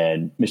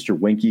 and Mr.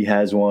 Winky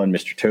has one,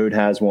 Mr. Toad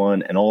has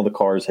one, and all the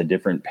cars had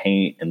different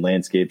paint and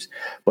landscapes.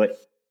 But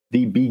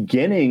the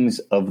beginnings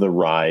of the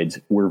rides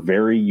were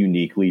very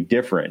uniquely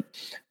different.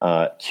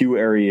 Queue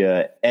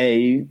Area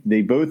A,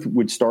 they both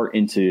would start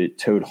into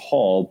Toad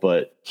Hall,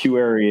 but Queue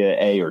Area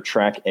A or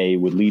Track A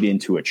would lead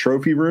into a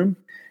trophy room,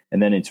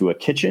 and then into a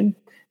kitchen,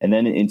 and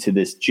then into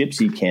this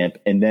gypsy camp.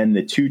 And then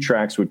the 2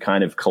 tracks would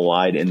kind of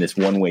collide in this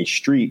one-way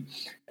street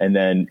and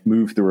then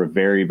move through a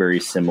very, very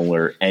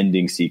similar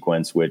ending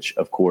sequence, which,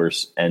 of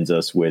course, ends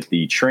us with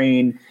the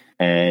train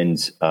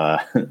and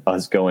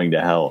us going to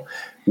hell,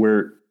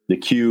 where the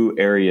Queue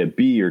Area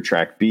B or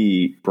Track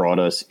B brought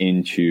us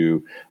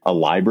into a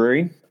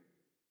library,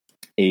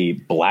 a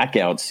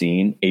blackout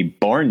scene, a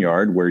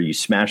barnyard where you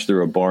smash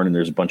through a barn and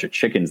there's a bunch of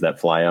chickens that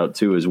fly out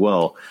too as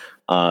well.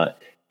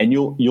 And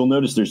you'll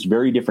notice there's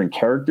very different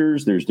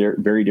characters. There's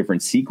very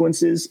different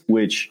sequences,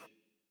 which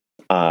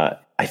I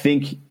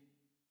think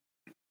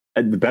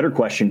the better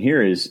question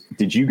here is,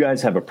 did you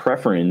guys have a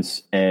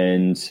preference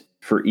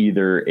for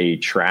either a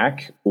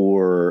track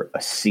or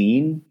a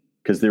scene?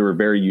 Because they were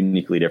very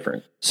uniquely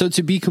different. So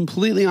to be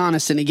completely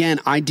honest, and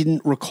again, I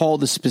didn't recall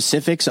the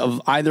specifics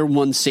of either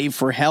one save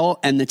for Hell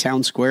and the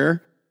Town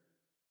Square.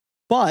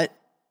 But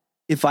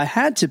if I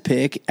had to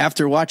pick,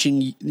 after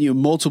watching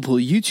multiple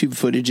YouTube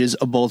footages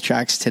of both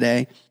tracks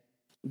today,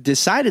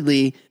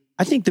 decidedly,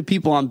 I think the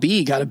people on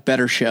B got a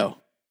better show.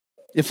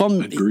 If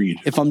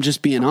I'm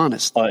just being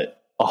honest.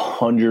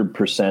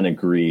 100%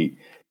 agree.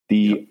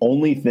 The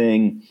only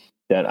thing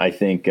that I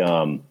think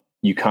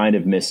you kind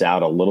of miss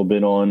out a little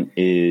bit on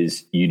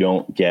is you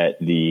don't get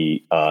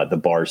the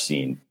bar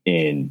scene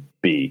in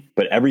B,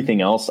 but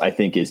everything else I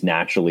think is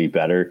naturally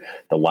better.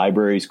 The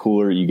library's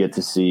cooler. You get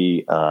to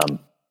see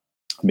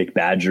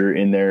McBadger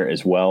in there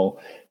as well.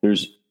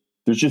 There's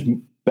just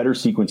better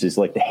sequences,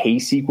 like the hay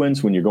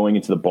sequence when you're going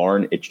into the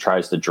barn, it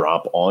tries to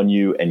drop on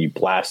you and you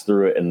blast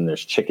through it. And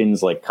there's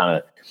chickens, like kind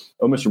of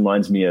almost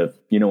reminds me of,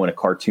 you know, in a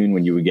cartoon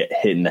when you would get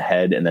hit in the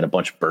head and then a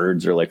bunch of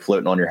birds are like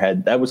floating on your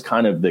head. That was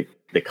kind of the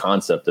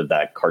concept of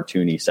that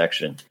cartoony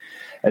section.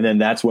 And then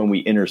that's when we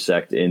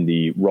intersect in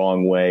the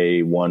wrong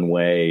way, one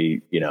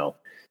way, you know,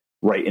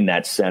 right in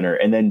that center.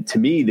 And then to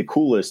me, the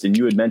coolest, and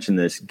you had mentioned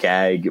this,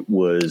 gag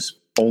was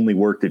only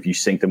worked if you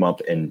synced them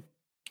up and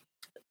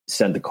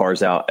sent the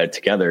cars out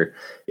together,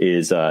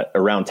 is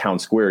around Town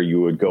Square,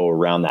 you would go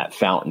around that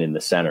fountain in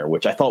the center,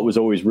 which I thought was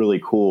always really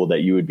cool,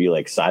 that you would be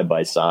like side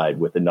by side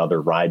with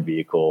another ride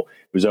vehicle.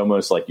 It was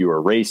almost like you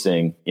were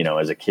racing, you know,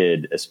 as a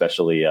kid,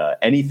 especially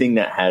anything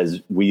that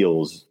has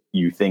wheels,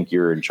 you think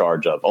you're in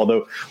charge of.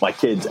 Although my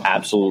kids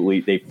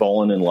absolutely, they've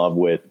fallen in love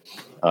with,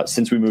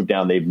 since we moved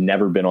down, they've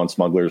never been on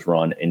Smuggler's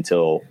Run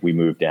until we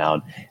moved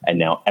down. And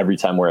now every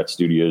time we're at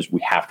studios, we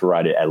have to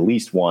ride it at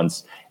least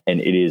once. And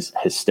it is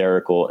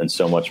hysterical and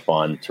so much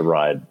fun to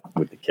ride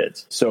with the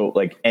kids. So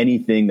like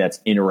anything that's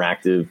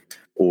interactive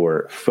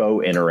or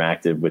faux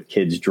interactive with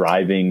kids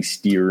driving,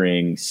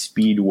 steering,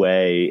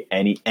 speedway,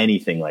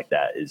 anything like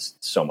that is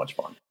so much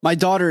fun. My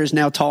daughter is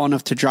now tall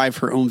enough to drive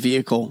her own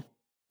vehicle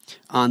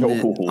on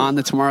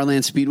the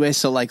Tomorrowland Speedway.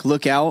 So like,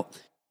 look out.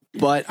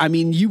 But I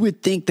mean, you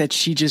would think that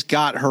she just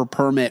got her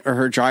permit or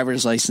her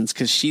driver's license,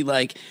 because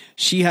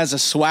she has a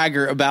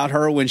swagger about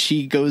her when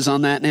she goes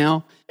on that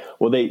now.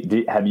 Well, did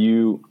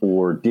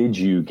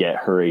you get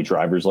her a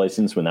driver's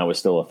license when that was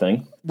still a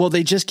thing? Well,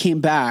 they just came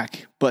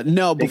back, but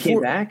no, they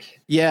came back.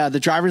 Yeah, the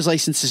driver's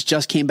licenses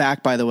just came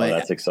back, by the way. Oh,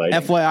 that's exciting.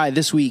 FYI,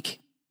 this week.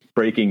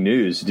 Breaking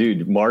news,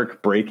 dude.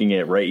 Mark breaking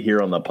it right here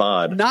on the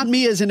pod. Not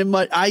me as in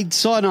I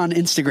saw it on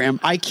Instagram.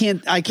 I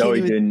can't. No,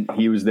 he didn't.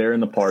 He was there in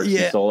the park.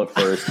 Yeah. He saw it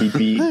first. He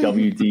beat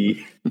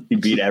WD. He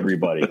beat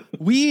everybody.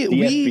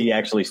 DSB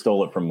actually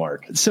stole it from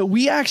Mark. So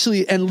we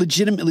actually, and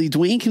legitimately,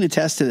 Dwayne can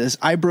attest to this.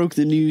 I broke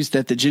the news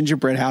that the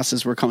gingerbread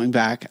houses were coming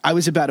back. I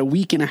was about a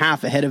week and a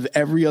half ahead of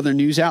every other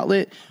news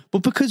outlet,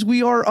 but because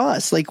we are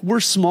us, like we're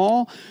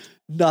small,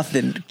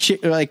 nothing,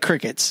 like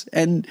crickets.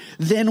 And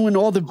then when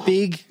all the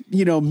big,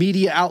 you know,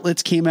 media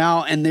outlets came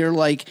out and they're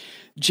like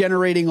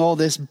generating all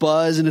this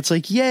buzz and it's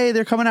like, yay,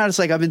 they're coming out. It's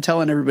like, I've been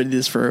telling everybody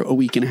this for a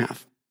week and a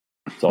half.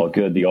 It's all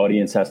good. The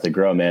audience has to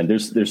grow, man.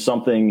 There's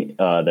something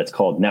that's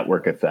called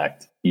network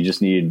effect. You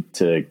just need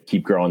to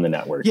keep growing the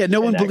network. Yeah, no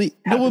one believes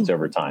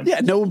over time. Yeah,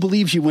 no one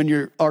believes you when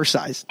you're our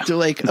size. They're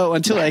like, oh,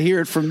 until I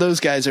hear it from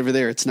those guys over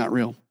there, it's not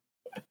real.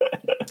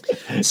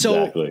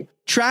 So exactly.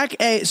 Track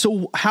A.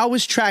 So how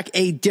is Track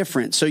A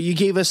different? So you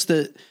gave us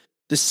the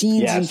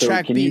scenes in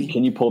Track B.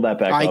 Can you pull that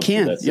back up? I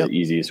can. That's the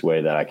easiest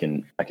way that I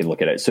can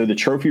look at it. So the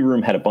trophy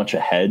room had a bunch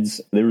of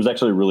heads. There was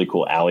actually a really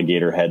cool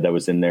alligator head that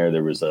was in there.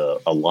 There was a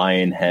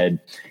lion head.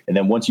 And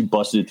then once you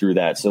busted through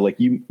that, so like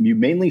you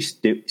mainly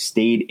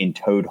stayed in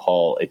Toad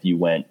Hall if you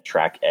went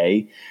Track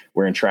A,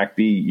 where in Track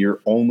B,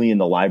 you're only in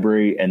the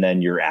library and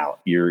then you're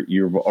out.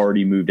 You've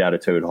already moved out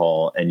of Toad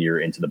Hall and you're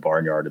into the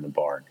barnyard and the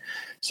barn.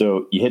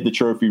 So you hit the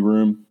trophy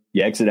room.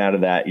 You exit out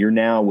of that. You're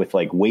now with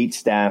like wait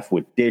staff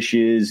with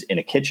dishes in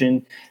a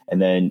kitchen. And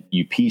then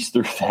you piece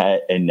through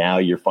that. And now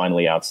you're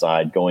finally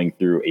outside going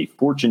through a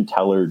fortune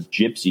teller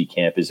gypsy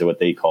camp is what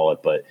they call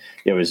it. But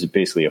it was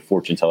basically a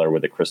fortune teller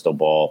with a crystal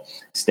ball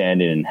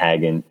standing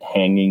and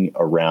hanging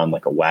around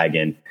like a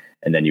wagon.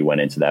 And then you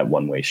went into that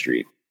one-way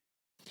street.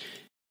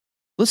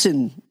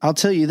 Listen, I'll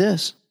tell you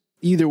this.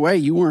 Either way,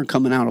 you weren't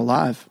coming out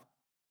alive.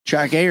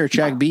 Track A or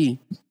Track B.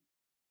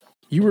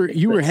 You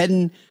were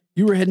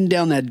heading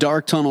down that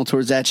dark tunnel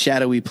towards that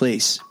shadowy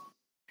place.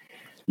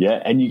 Yeah,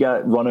 and you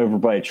got run over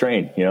by a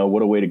train. You know,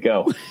 what a way to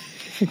go.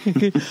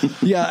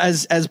 Yeah,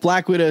 as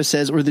Black Widow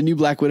says, or the new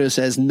Black Widow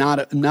says, not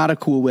a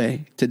cool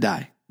way to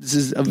die. This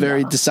is a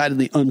very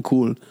decidedly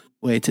uncool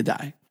way to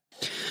die.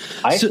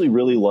 I actually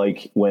really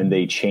like when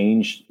they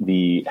changed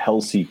the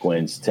hell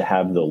sequence to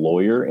have the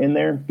lawyer in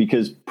there,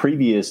 because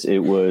previous it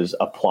was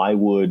a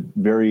plywood,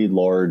 very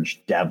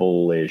large,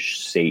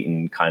 devilish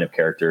Satan kind of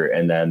character,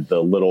 and then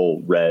the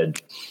little red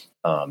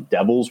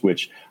devils,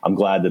 which I'm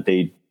glad that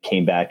they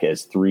came back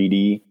as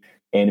 3D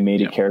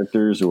animated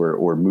characters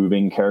or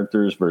moving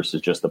characters versus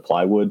just the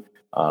plywood.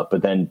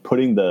 But then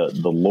putting the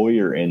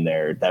lawyer in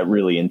there, that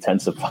really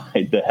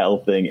intensified the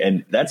hell thing.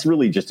 And that's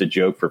really just a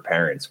joke for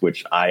parents,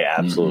 which I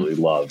absolutely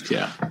loved.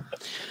 Yeah.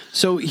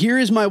 So here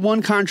is my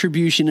one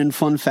contribution and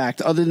fun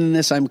fact. Other than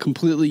this, I'm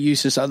completely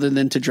useless other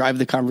than to drive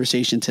the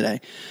conversation today.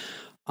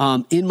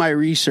 In my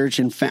research,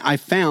 I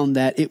found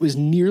that it was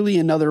nearly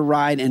another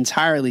ride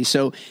entirely.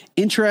 So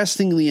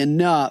interestingly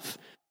enough,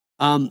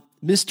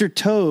 Mr.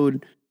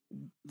 Toad,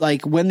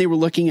 like when they were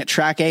looking at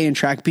Track A and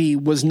Track B,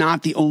 was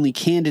not the only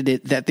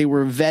candidate that they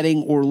were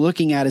vetting or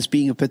looking at as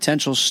being a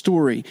potential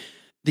story.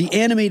 The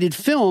animated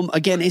film,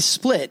 again, is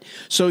split.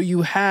 So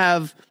you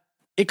have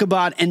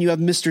Ichabod and you have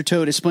Mr.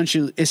 Toad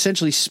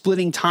essentially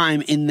splitting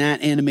time in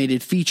that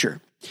animated feature.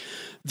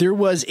 There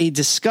was a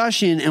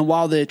discussion, and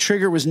while the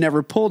trigger was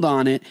never pulled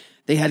on it,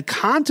 they had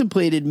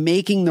contemplated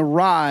making the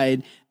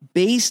ride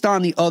based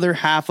on the other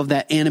half of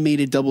that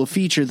animated double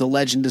feature, The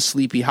Legend of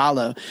Sleepy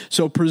Hollow.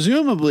 So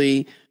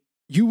presumably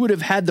you would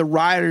have had the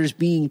riders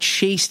being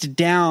chased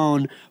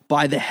down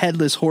by the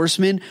Headless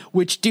Horseman,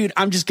 which, dude,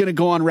 I'm just going to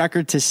go on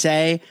record to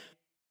say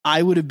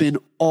I would have been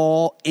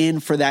all in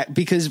for that,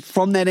 because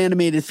from that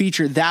animated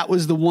feature, that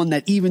was the one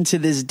that even to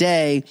this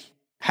day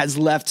has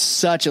left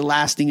such a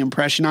lasting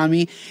impression on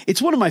me.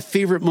 It's one of my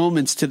favorite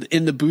moments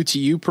in the Boo to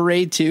You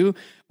parade too,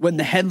 when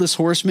the Headless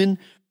Horseman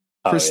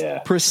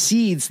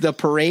precedes the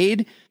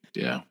parade,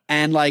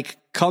 and like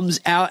comes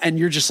out, and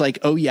you're just like,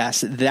 oh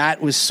yes,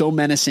 that was so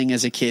menacing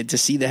as a kid to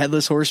see the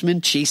Headless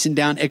Horseman chasing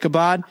down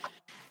Ichabod,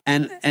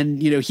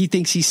 and you know, he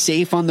thinks he's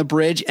safe on the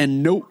bridge,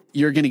 and nope,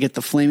 you're going to get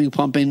the flaming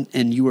pumpkin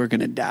and you are going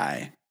to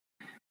die.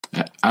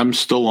 I'm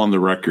still on the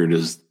record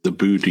as the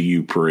Boo to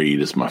You parade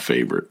is my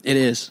favorite. It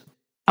is.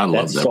 I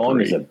love that song.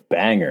 parade. Is a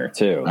banger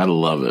too. I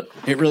love it.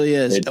 It really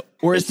is.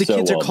 Or as the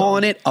kids so are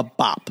calling it, a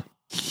bop.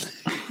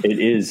 It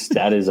is.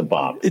 That is a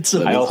bop. It's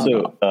a I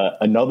also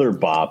another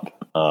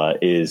bop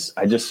is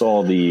I just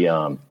saw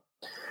the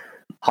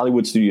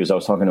Hollywood Studios. I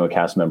was talking to a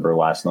cast member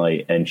last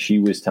night, and she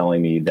was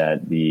telling me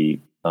that the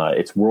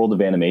it's World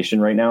of Animation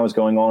right now is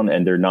going on,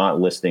 and they're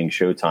not listing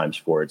show times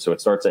for it. So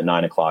it starts at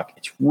 9:00.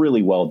 It's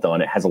really well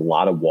done. It has a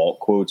lot of Walt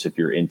quotes if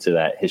you're into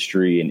that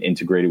history and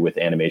integrated with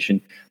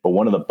animation. But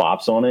one of the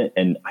bops on it,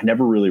 and I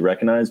never really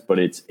recognized, but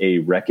it's a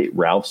Wreck-It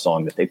Ralph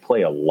song that they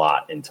play a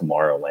lot in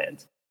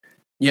Tomorrowland.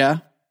 Yeah.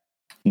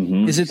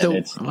 Mm-hmm. Is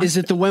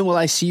it the When Will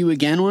I See You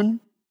Again one?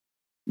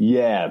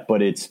 Yeah,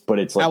 but it's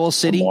like Owl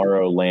City?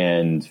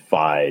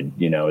 Tomorrowland-fied,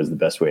 you know, is the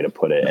best way to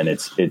put it. And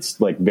it's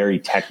like very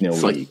technically.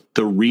 It's like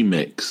the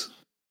remix.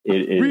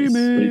 It is.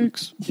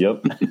 Remix.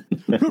 Yep.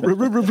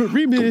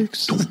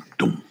 Remix.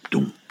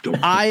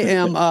 I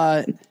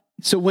am,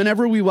 so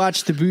whenever we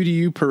watch the Boo to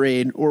You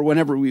parade, or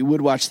whenever we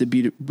would watch the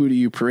Boo to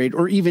You parade,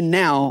 or even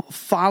now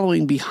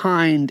following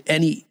behind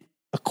any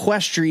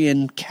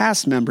equestrian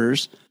cast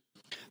members,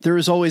 there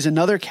is always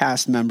another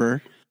cast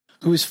member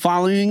who is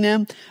following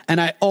them.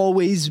 And I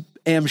always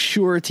am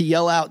sure to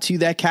yell out to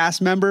that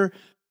cast member,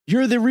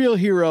 "You're the real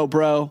hero,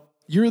 bro.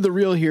 You're the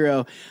real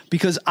hero."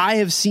 Because I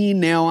have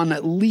seen now on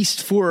at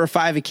least 4 or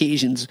 5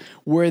 occasions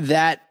where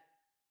that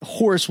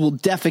horse will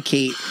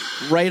defecate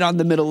right on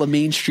the middle of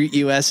Main Street,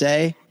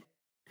 USA.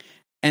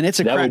 And it's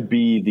that would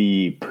be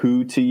the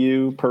Poo to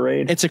You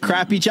parade. It's a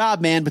crappy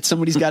job, man, but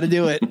somebody's got to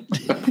do it.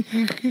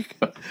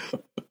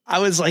 I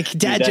was like,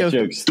 dad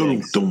jokes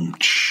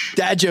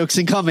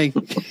incoming.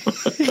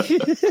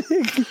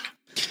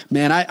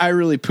 Man, I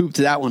really pooped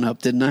that one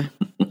up, didn't I?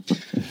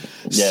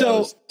 Yeah, so, that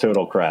was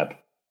total crap.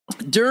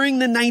 During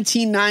the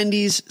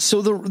 1990s,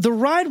 so the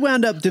ride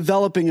wound up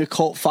developing a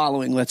cult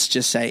following, let's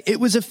just say. It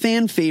was a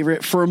fan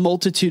favorite for a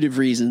multitude of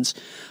reasons.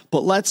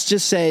 But let's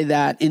just say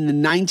that in the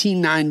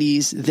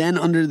 1990s, then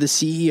under the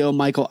CEO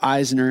Michael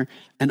Eisner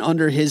and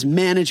under his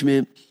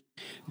management,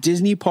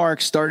 Disney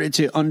Parks started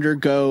to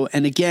undergo,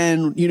 and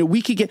again, you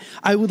know,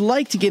 I would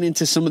like to get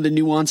into some of the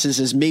nuances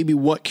as maybe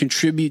what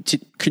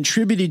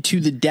contributed to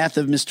the death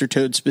of Mr.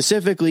 Toad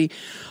specifically,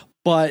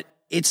 but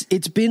it's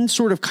been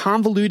sort of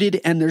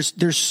convoluted, and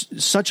there's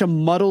such a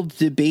muddled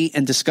debate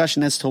and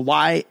discussion as to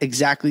why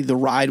exactly the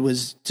ride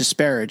was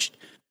disparaged.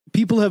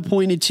 People have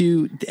pointed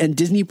to, and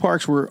Disney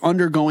Parks were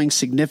undergoing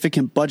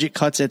significant budget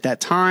cuts at that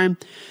time,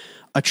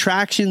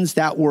 attractions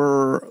that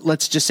were,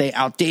 let's just say,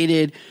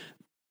 outdated,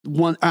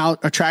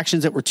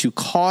 attractions that were too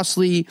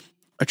costly,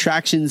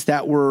 attractions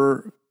that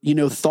were, you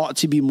know, thought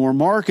to be more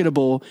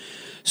marketable,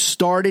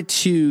 started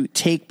to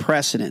take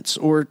precedence,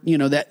 or, you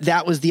know,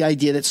 that was the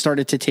idea that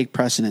started to take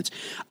precedence.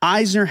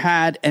 Eisner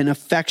had an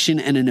affection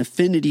and an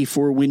affinity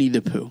for Winnie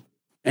the Pooh.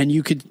 And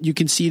you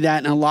can see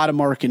that in a lot of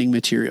marketing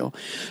material.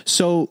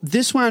 So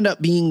this wound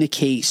up being the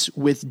case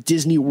with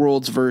Disney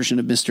World's version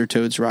of Mr.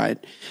 Toad's Ride.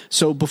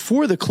 So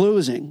before the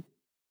closing,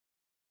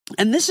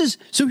 and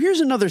so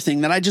here's another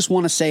thing that I just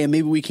want to say, and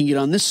maybe we can get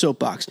on this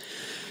soapbox.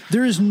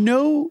 There is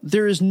no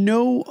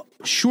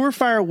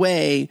surefire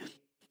way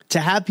to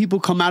have people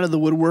come out of the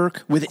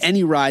woodwork with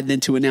any ride than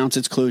to announce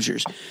its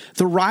closures.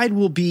 The ride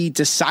will be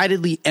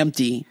decidedly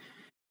empty,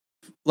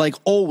 like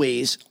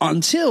always,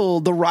 until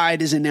the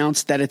ride is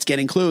announced that it's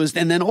getting closed.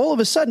 And then all of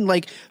a sudden,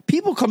 like,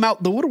 people come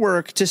out the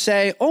woodwork to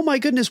say, "Oh my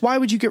goodness, why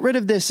would you get rid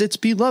of this? It's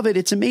beloved.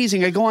 It's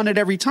amazing. I go on it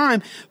every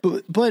time."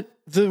 But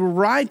the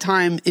ride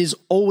time is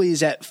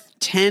always at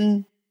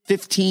 10,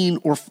 15,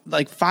 or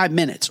like 5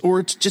 minutes, or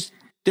it's just,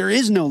 there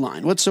is no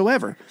line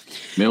whatsoever.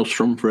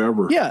 Maelstrom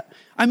forever. Yeah.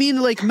 I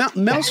mean, like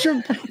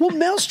Maelstrom. Well,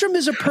 Maelstrom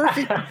is a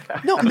perfect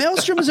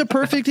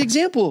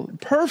example.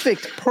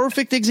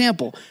 Perfect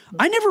example.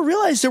 I never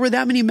realized there were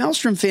that many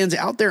Maelstrom fans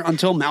out there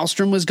until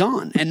Maelstrom was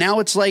gone, and now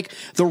it's like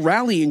the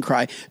rallying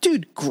cry.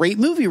 Dude, Great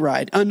Movie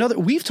Ride.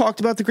 We've talked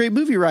about the Great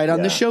Movie Ride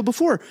on this show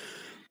before.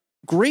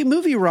 Great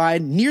Movie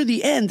Ride near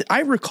the end.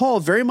 I recall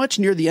very much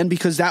near the end,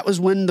 because that was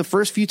when the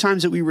first few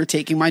times that we were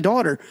taking my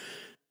daughter.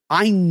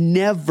 I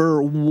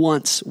never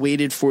once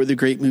waited for the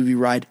Great Movie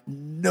Ride.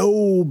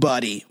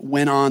 Nobody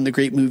went on the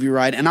Great Movie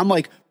Ride. And I'm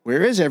like,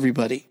 where is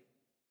everybody?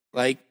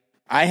 Like,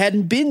 I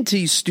hadn't been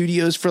to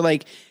studios for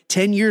like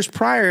 10 years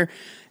prior.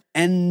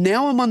 And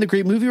now I'm on the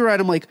Great Movie Ride.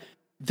 I'm like,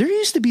 there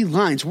used to be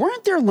lines.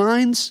 Weren't there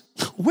lines?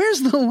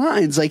 Where's the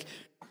lines? Like,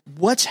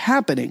 what's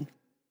happening?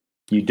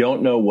 You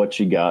don't know what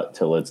you got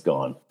till it's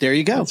gone. There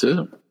you go. That's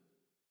it.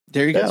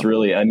 There you go. That's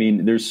really, I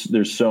mean,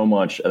 there's so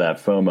much of that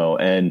FOMO.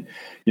 And,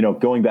 you know,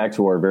 going back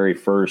to our very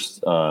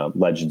first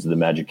Legends of the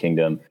Magic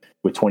Kingdom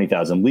with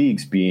 20,000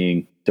 Leagues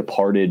being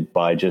departed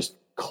by just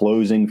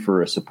closing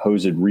for a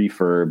supposed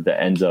refurb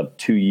that ends up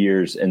 2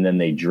 years and then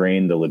they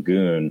drain the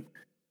lagoon.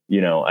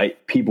 You know,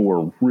 people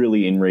were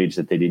really enraged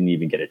that they didn't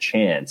even get a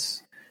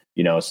chance.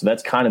 You know, so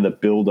that's kind of the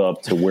build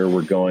up to where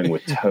we're going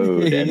with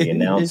Toad and the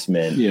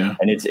announcement. Yeah.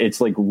 And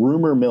it's like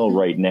rumor mill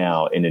right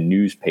now in a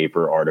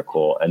newspaper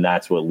article. And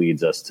that's what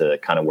leads us to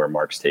kind of where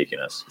Mark's taking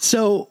us.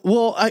 So,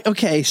 well,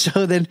 okay.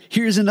 So then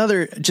here's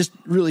another just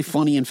really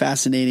funny and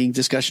fascinating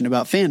discussion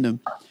about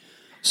fandom.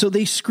 So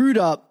they screwed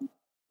up,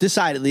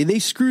 decidedly. They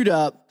screwed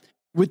up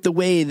with the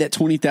way that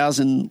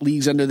 20,000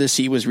 Leagues Under the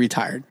Sea was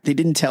retired. They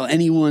didn't tell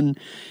anyone.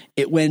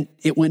 It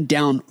went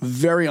down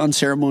very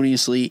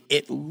unceremoniously.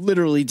 It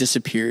literally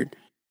disappeared.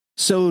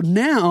 So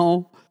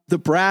now the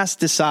brass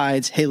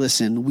decides, hey,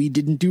 listen, we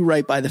didn't do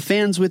right by the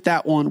fans with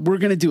that one. We're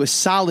going to do a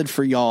solid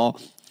for y'all.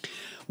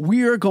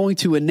 We are going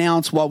to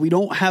announce, while we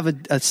don't have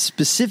a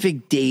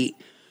specific date,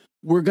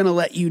 we're going to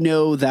let you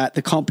know that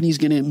the company's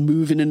going to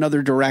move in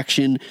another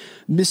direction.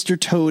 Mr.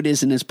 Toad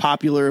isn't as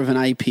popular of an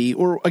IP,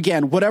 or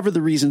again, whatever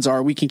the reasons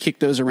are, we can kick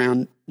those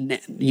around,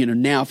 you know,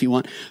 now if you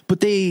want.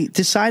 But they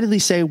decidedly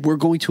say we're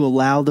going to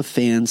allow the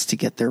fans to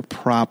get their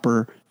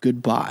proper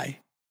goodbye.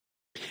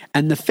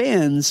 And the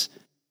fans,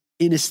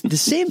 in the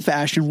same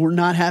fashion, were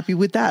not happy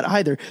with that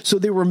either. So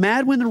they were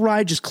mad when the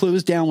ride just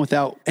closed down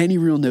without any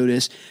real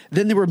notice.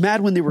 Then they were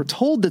mad when they were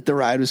told that the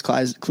ride was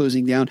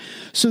closing down.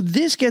 So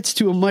this gets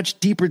to a much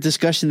deeper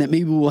discussion that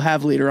maybe we'll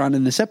have later on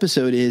in this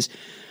episode. Is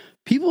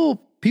people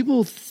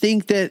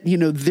think that, you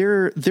know,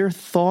 their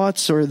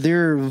thoughts or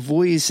their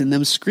voice and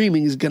them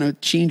screaming is going to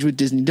change what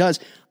Disney does.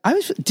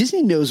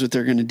 Disney knows what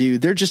they're going to do.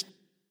 They're just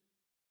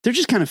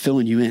kind of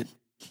filling you in.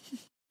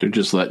 They're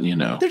just letting you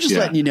know. They're just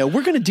letting you know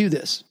we're going to do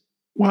this.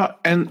 Well,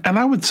 and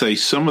I would say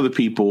some of the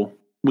people,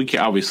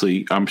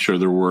 obviously, I'm sure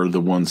there were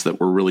the ones that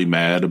were really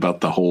mad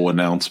about the whole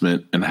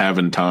announcement and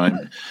having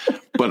time.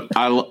 But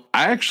I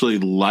actually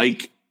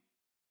like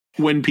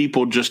when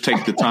people just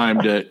take the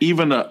time to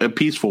even a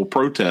peaceful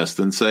protest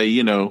and say,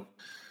 you know,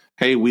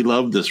 hey, we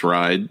love this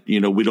ride.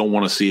 You know, we don't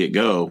want to see it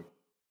go.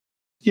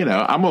 You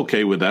know, I'm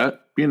okay with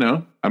that. You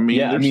know, I mean,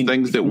 there's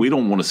things that we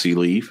don't want to see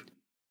leave.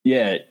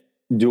 Yeah.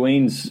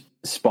 Dwayne's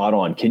spot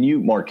on.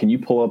 Mark, can you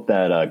pull up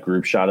that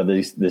group shot of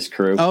this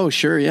crew? Oh,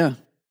 sure. Yeah.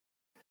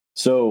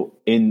 So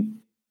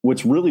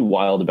what's really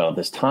wild about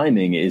this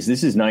timing is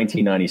this is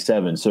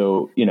 1997.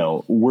 So, you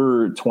know,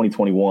 we're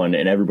 2021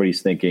 and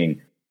everybody's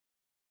thinking,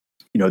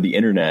 you know, the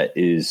internet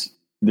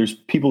there's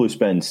people who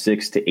spend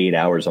 6 to 8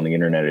 hours on the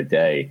internet a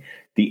day.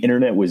 The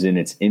internet was in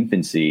its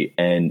infancy,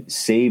 and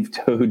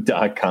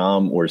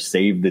SaveToad.com or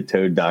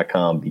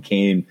SaveTheToad.com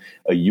became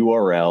a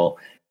URL.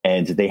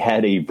 And they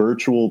had a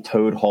virtual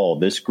Toad Hall,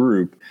 this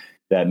group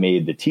that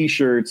made the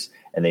T-shirts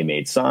and they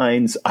made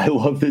signs. I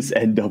love this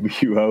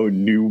NWO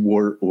New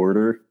World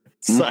Order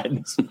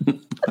sign.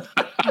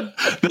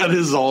 That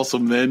is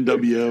awesome. The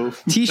NWO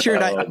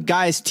T-shirt,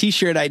 guys.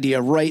 T-shirt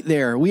idea right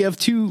there. We have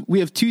two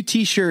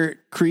T-shirt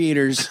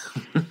creators.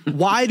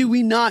 Why do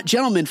we not,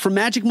 gentlemen, from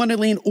Magic Monday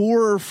Lane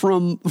or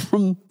from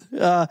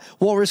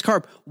Walrus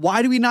Carp?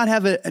 Why do we not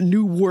have a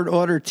New World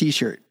Order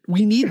T-shirt?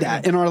 We need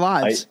that in our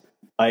lives.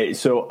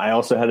 So I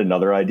also had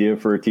another idea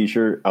for a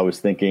T-shirt. I was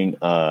thinking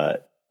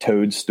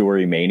Toad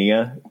Story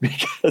Mania,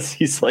 because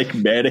he's like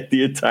mad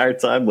the entire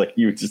time. Like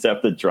you just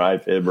have to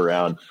drive him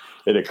around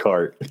in a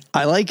cart.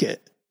 I like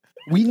it.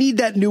 We need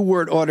that New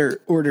World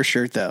Order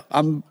shirt though.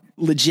 I'm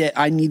legit.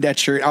 I need that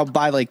shirt. I'll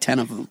buy like 10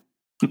 of them.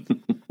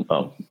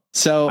 Oh,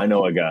 so I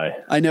know a guy.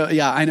 I know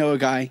a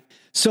guy.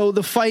 So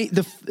the fight,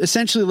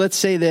 essentially, let's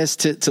say this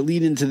to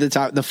lead into the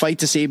top. The fight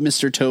to save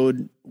Mr.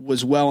 Toad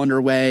was well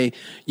underway.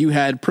 You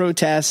had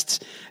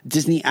protests.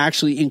 Disney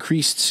actually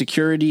increased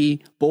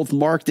security, both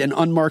marked and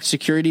unmarked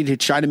security, to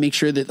try to make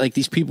sure that like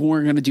these people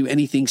weren't going to do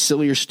anything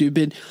silly or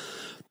stupid.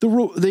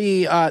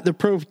 The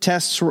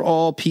protests were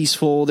all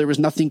peaceful. There was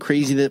nothing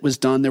crazy that was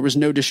done. There was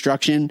no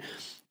destruction.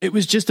 It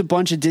was just a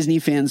bunch of Disney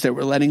fans that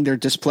were letting their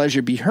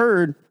displeasure be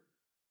heard.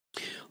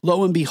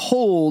 Lo and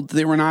behold,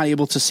 they were not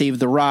able to save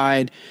the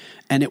ride,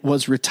 and it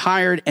was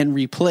retired and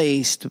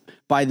replaced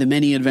by the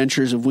Many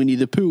Adventures of Winnie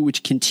the Pooh,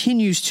 which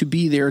continues to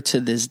be there to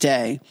this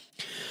day.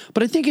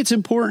 But I think it's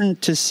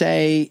important to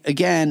say,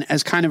 again,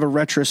 as kind of a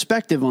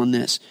retrospective on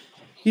this,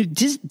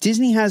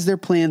 Disney has their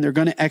plan. They're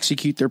going to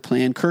execute their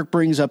plan. Kirk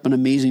brings up an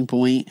amazing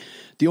point.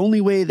 The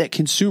only way that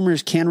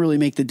consumers can really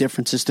make the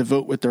difference is to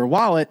vote with their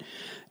wallet.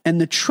 And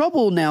the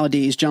trouble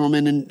nowadays,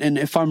 gentlemen, and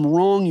if I'm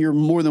wrong, you're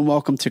more than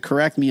welcome to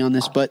correct me on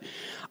this, but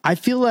I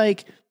feel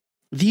like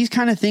these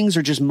kind of things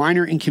are just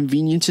minor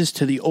inconveniences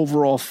to the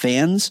overall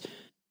fans.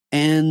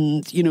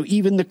 And, you know,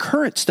 even the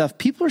current stuff,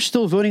 people are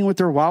still voting with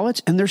their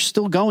wallets and they're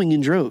still going in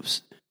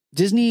droves.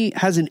 Disney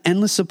has an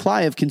endless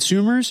supply of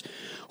consumers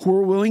who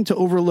are willing to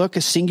overlook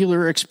a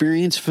singular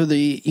experience for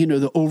the,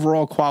 the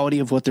overall quality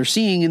of what they're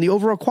seeing. And the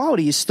overall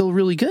quality is still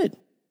really good.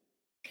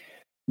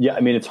 Yeah,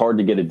 I mean, it's hard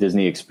to get a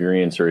Disney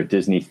experience or a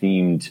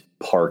Disney-themed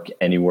park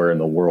anywhere in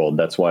the world.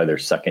 That's why they're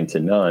second to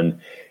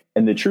none.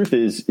 And the truth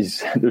is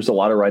there's a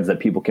lot of rides that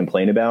people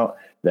complain about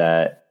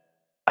that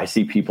I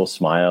see people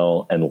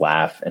smile and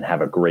laugh and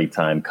have a great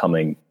time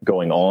going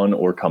on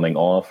or coming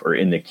off or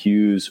in the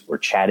queues or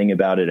chatting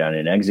about it on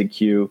an exit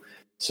queue.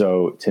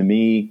 So to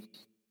me,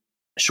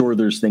 sure,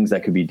 there's things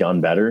that could be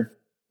done better.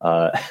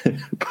 But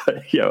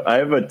I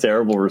have a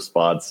terrible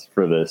response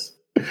for this,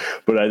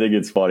 but I think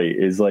it's funny.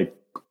 Is like,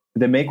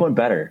 then make one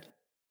better.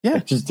 Yeah,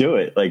 like, just do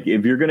it. Like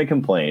if you're going to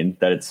complain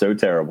that it's so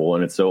terrible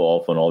and it's so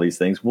awful and all these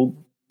things, well,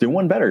 do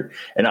one better.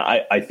 And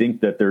I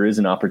think that there is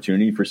an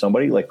opportunity for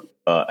somebody like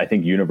I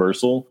think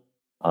Universal.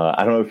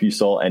 I don't know if you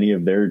saw any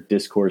of their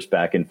discourse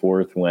back and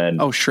forth when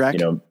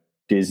Shrek.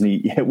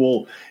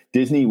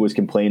 Disney was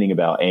complaining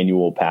about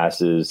annual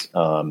passes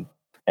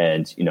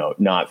and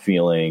not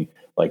feeling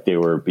like they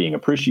were being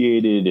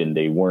appreciated and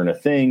they weren't a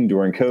thing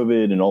during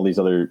COVID and all these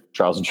other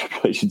trials and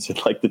tribulations.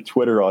 And like the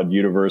Twitter on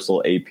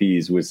Universal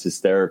APs was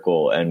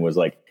hysterical and was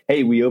like,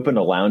 hey, we opened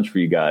a lounge for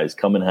you guys.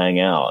 Come and hang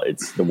out.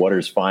 The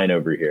water's fine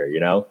over here,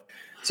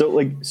 So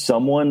like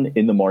someone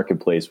in the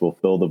marketplace will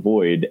fill the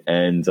void.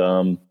 And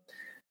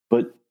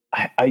but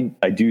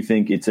I do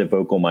think it's a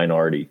vocal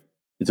minority.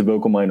 It's a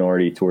vocal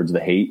minority towards the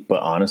hate.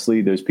 But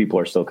honestly, those people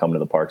are still coming to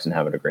the parks and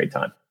having a great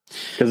time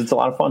because it's a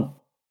lot of fun.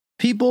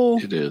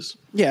 It is.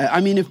 Yeah.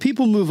 I mean, if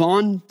people move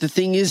on, the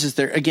thing is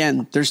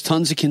there's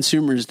tons of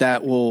consumers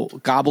that will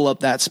gobble up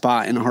that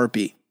spot in a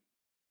heartbeat.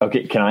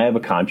 Okay, can I have a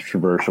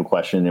controversial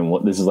question?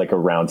 And this is like a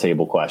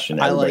roundtable question.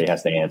 Everybody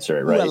has to answer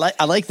it, right? Ooh,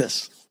 I like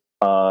this.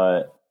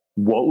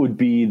 What would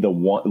be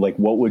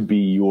what would be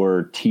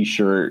your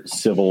T-shirt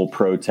civil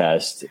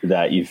protest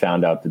that you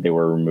found out that they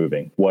were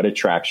removing? What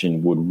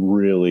attraction would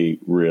really,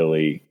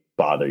 really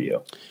bother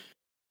you?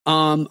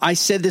 I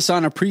said this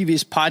on a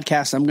previous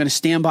podcast. I'm going to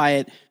stand by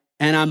it.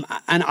 And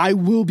I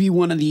will be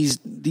one of these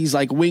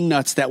like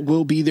wingnuts that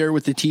will be there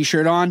with the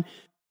T-shirt on.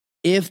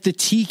 If the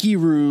Tiki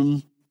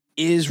Room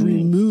is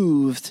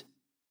removed,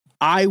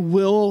 I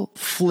will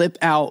flip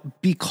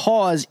out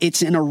because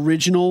it's an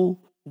original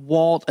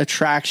Walt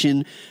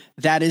attraction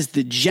that is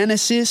the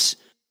genesis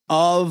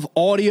of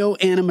audio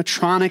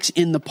animatronics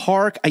in the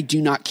park. I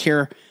do not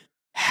care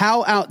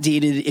how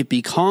outdated it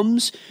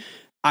becomes.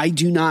 I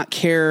do not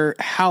care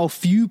how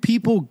few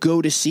people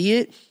go to see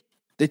it.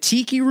 The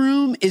Tiki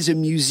Room is a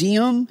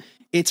museum.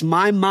 It's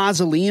my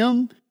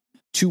mausoleum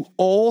to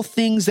all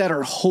things that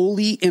are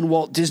holy in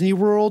Walt Disney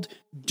World.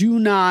 Do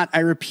not, I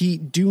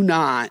repeat, do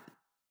not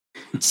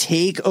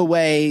take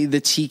away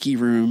the Tiki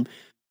Room.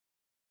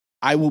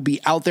 I will be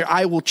out there.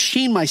 I will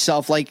chain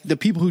myself like the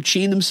people who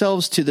chain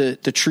themselves to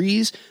the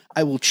trees.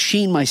 I will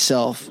chain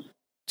myself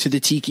to the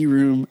Tiki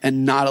Room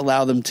and not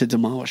allow them to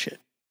demolish it.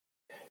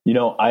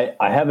 I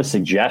have a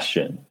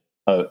suggestion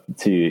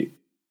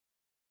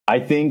I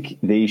think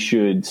they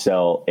should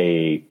sell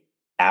a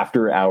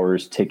after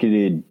hours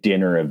ticketed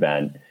dinner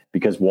event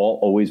because Walt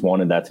always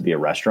wanted that to be a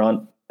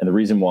restaurant. And the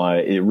reason why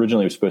it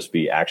originally was supposed to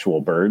be actual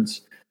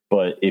birds.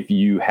 But if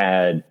you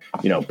had,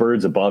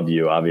 birds above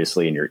you,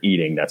 obviously, and you're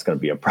eating, that's going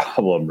to be a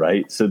problem,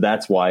 right? So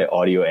that's why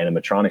audio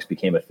animatronics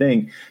became a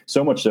thing.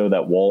 So much so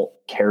that Walt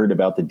cared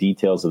about the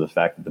details of the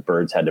fact that the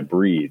birds had to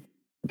breathe.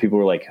 People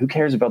were like, who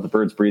cares about the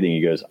birds breathing?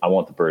 He goes, I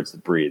want the birds to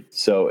breathe.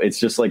 So it's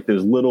just like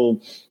those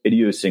little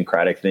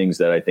idiosyncratic things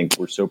that I think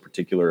were so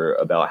particular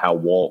about how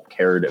Walt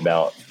cared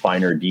about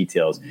finer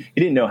details. He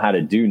didn't know how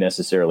to do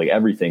necessarily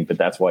everything, but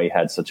that's why he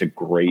had such a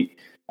great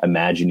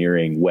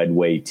Imagineering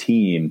Wedway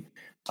team.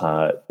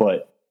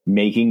 But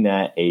making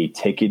that a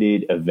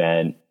ticketed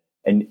event,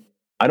 and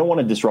I don't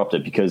want to disrupt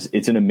it because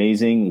it's an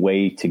amazing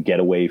way to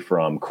get away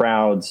from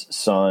crowds,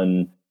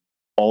 sun,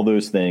 all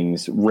those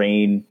things,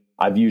 rain.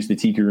 I've used the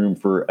Tiki Room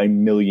for a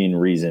million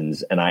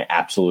reasons, and I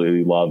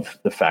absolutely love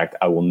the fact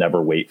I will never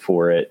wait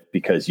for it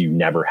because you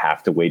never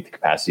have to wait. The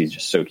capacity is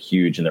just so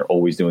huge, and they're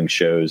always doing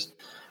shows.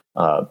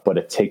 But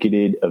a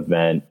ticketed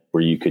event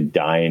where you could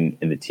dine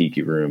in the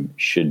Tiki Room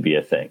should be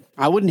a thing.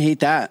 I wouldn't hate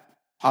that.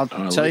 I'll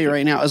tell you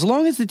right now, as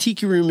long as the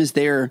Tiki Room is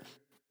there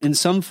in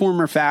some form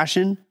or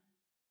fashion,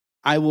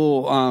 I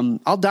will.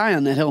 I'll die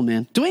on that hill,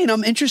 man. Dwayne,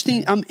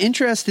 I'm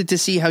interested to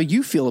see how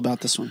you feel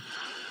about this one.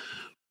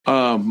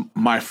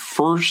 My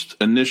first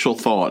initial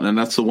thought, and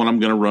that's the one I'm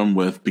going to run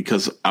with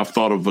because I've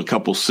thought of a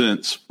couple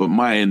since, but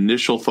my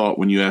initial thought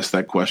when you asked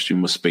that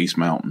question was Space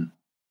Mountain.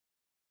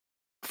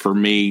 For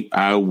me,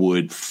 I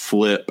would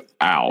flip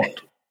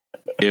out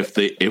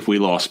if we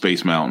lost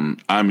Space Mountain.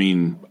 I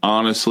mean,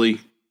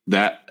 honestly,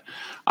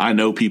 I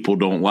know people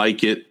don't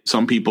like it.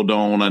 Some people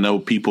don't. I know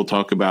people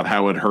talk about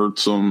how it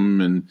hurts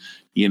them and,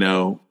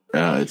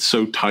 it's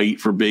so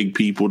tight for big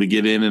people to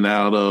get in and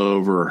out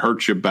of or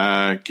hurts your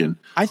back. And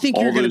I think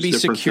you're going to be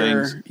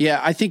secure. Things. Yeah,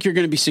 I think you're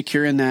going to be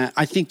secure in that.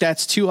 I think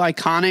that's too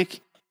iconic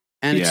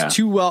and it's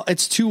too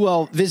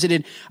well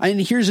visited. And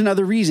here's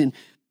another reason.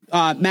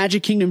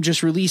 Magic Kingdom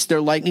just released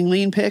their Lightning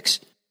Lane picks.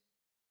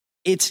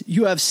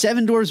 You have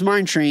Seven Dwarfs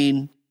Mine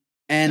Train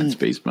and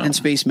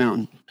Space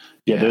Mountain.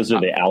 Yeah, those are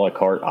the a la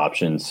carte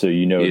options. So,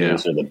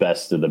 those are the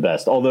best of the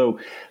best. Although,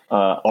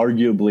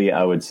 arguably,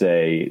 I would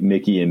say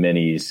Mickey and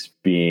Minnie's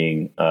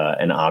being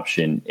an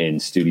option in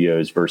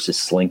studios versus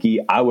Slinky,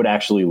 I would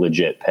actually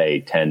legit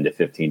pay $10 to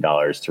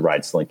 $15 to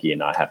ride Slinky and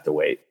not have to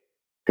wait.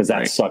 Because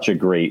that's such a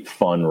great,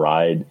 fun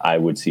ride. I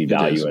would see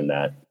value in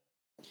that.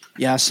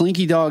 Yeah,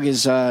 Slinky Dog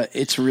is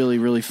it's really,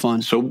 really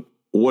fun. So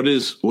what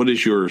is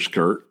yours,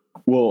 Kurt?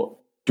 Well,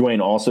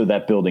 Dwayne, also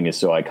that building is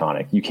so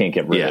iconic. You can't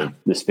get rid of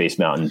the Space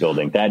Mountain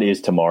building. That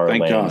is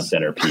Tomorrowland's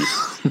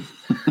centerpiece.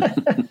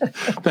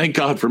 Thank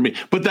God for me.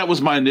 But that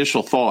was my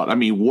initial thought. I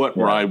mean, what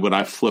ride would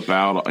I flip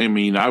out? I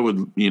mean, I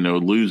would,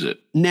 lose it.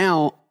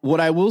 Now,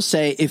 what I will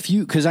say,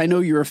 because I know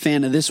you're a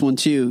fan of this one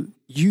too,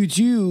 you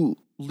do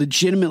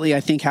legitimately, I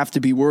think, have to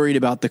be worried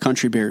about the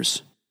Country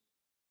Bears.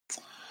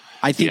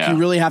 I think you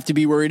really have to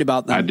be worried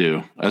about them. I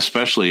do.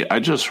 Especially, I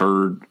just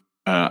heard,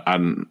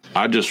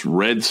 I just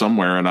read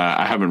somewhere, and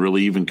I haven't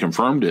really even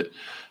confirmed it,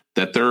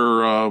 that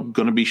they're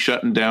going to be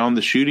shutting down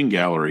the shooting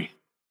gallery.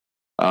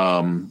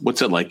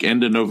 What's it like?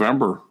 End of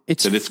November?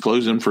 It's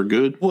closing for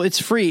good. Well,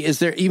 it's free.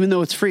 Even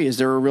though it's free, is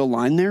there a real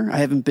line there? I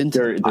haven't been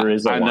to. There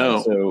is a line.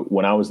 Know. So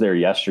when I was there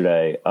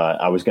yesterday,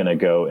 I was going to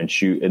go and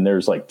shoot, and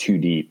there's like 2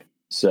 deep.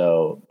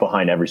 So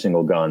behind every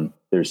single gun,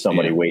 there's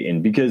somebody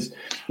waiting because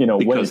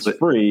when it's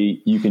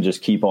free, you can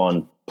just keep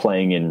on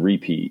playing and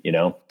repeat.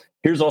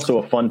 Here's also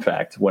a fun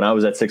fact. When I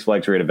was at Six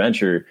Flags Great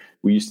Adventure,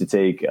 we used to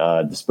take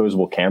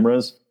disposable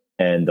cameras,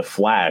 and the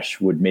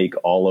flash would make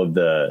all of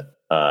the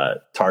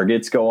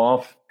targets go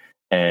off.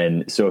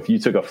 And so if you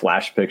took a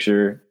flash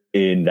picture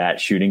in that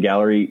shooting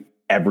gallery,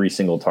 every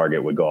single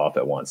target would go off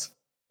at once.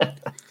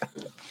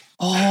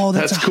 Oh,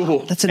 that's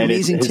cool. That's an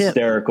amazing it's tip.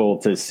 Hysterical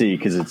to see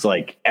because it's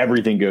like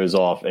everything goes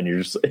off and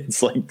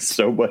it's like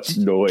so much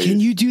noise. Can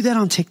you do that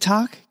on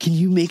TikTok? Can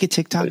you make a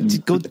TikTok?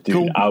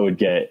 Dude, I would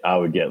get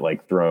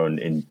like thrown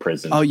in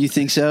prison. Oh, you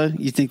think so?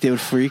 You think they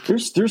would freak?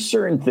 There's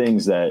certain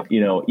things that,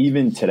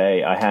 even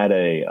today I had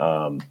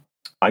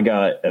I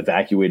got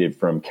evacuated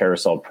from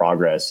Carousel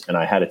Progress and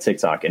I had a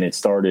TikTok and it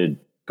started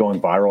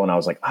going viral. And I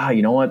was like,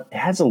 you know what? It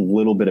has a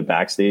little bit of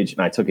backstage.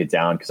 And I took it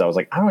down because I was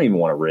like, I don't even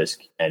want to risk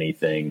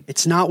anything.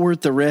 It's not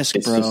worth the risk, bro.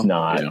 It's just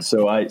not. Yeah.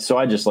 So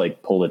I just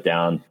like pulled it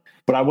down.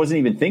 But I wasn't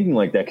even thinking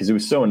like that because it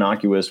was so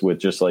innocuous with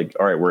just like,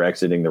 all right, we're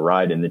exiting the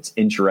ride. And it's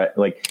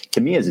like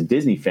to me as a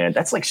Disney fan,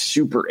 that's like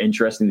super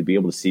interesting to be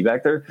able to see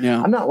back there.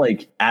 Yeah. I'm not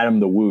like Adam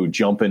the Woo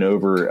jumping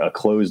over a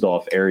closed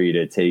off area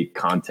to take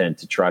content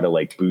to try to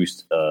like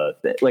boost.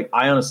 Like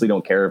I honestly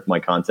don't care if my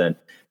content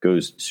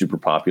goes super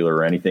popular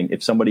or anything.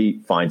 If somebody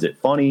finds it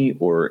funny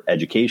or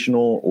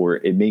educational or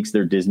it makes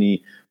their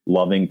Disney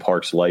loving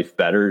parks life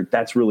better,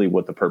 that's really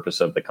what the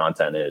purpose of the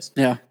content is.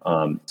 Yeah.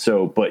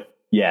 But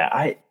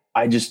yeah,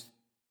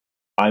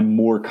 I'm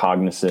more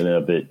cognizant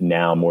of it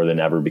now more than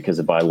ever because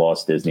if I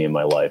lost Disney in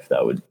my life,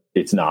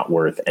 it's not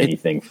worth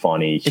anything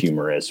funny,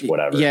 humorous,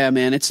 whatever. Yeah,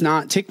 man, it's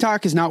not.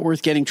 TikTok is not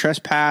worth getting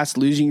trespassed,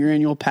 losing your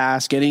annual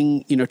pass,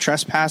 getting,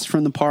 trespassed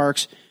from the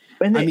parks.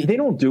 And they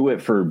don't do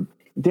it for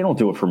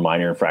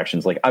minor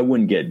infractions. Like I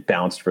wouldn't get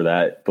bounced for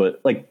that,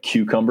 but like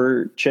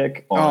Cucumber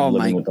chick on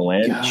Living with the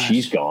Land,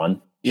 she's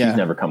gone. She's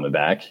never coming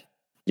back.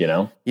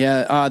 Yeah.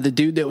 The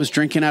dude that was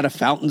drinking out of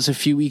fountains a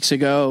few weeks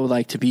ago,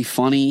 like to be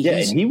funny. Yeah.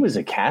 And he was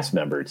a cast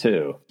member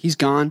too. He's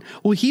gone.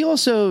 Well,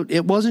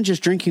 it wasn't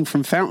just drinking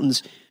from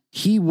fountains.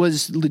 He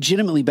was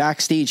legitimately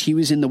backstage. He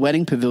was in the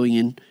wedding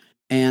pavilion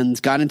and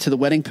got into the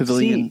wedding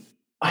pavilion. See,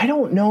 I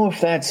don't know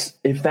if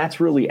that's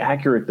really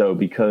accurate though,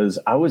 because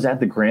I was at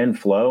the Grand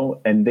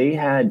Flow and they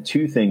had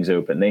 2 things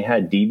open. They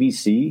had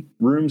DVC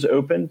rooms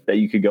open that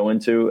you could go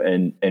into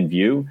and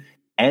view,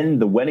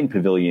 and the wedding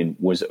pavilion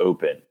was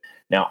open.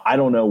 Now, I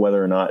don't know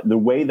whether or not the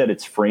way that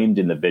it's framed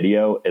in the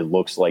video, it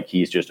looks like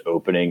he's just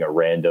opening a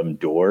random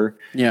door.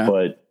 Yeah.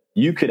 But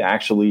you could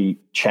actually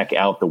check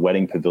out the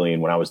wedding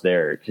pavilion when I was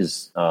there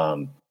because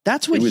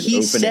that's what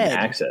he said.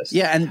 Access.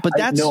 Yeah,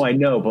 I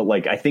know, but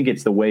like I think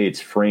it's the way it's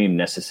framed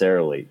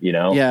necessarily.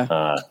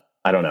 Yeah.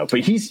 I don't know, but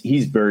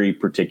he's very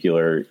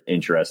particular,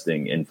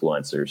 interesting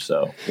influencer.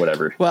 So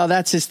whatever. Well,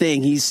 that's his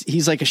thing.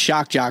 He's like a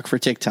shock jock for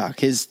TikTok.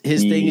 His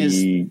thing is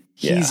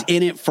he's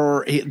in it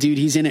for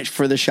He's in it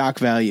for the shock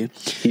value.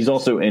 He's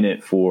also in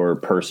it for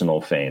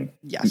personal fame.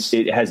 Yes,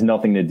 it has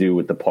nothing to do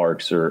with the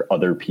parks or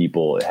other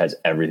people. It has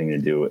everything to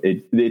do.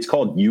 It's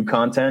called you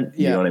content.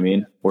 You know what I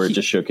mean? Where it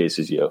just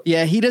showcases you.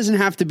 Yeah, he doesn't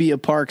have to be a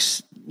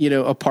parks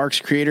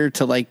creator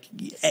to like.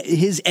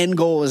 His end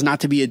goal is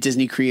not to be a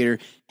Disney creator.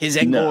 His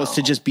end goal is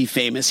to just be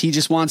famous. He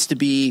just wants to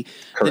be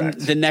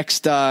the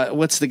next,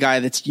 what's the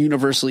guy that's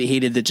universally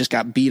hated that just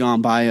got beat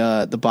on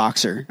by the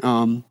boxer?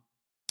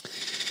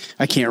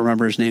 I can't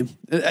remember his name.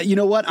 You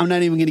know what? I'm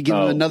not even going to give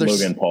him another.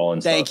 Logan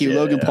Paul. Thank you,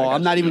 Logan Paul.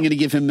 I'm not even going to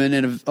give him a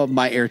minute of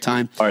my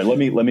airtime. All right, let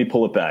me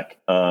pull it back.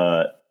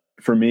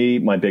 For me,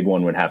 my big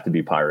one would have to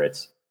be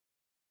Pirates.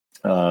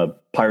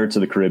 Pirates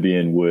of the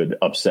Caribbean would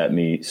upset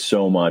me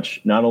so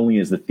much. Not only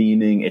is the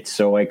theming, it's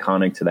so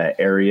iconic to that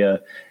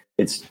area.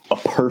 It's a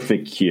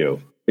perfect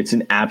queue. It's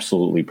an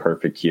absolutely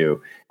perfect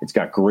queue. It's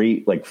got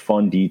great, like,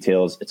 fun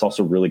details. It's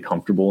also really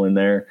comfortable in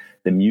there.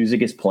 The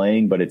music is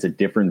playing, but it's a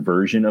different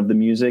version of the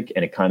music,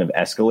 and it kind of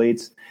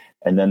escalates.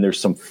 And then there's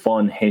some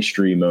fun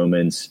history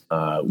moments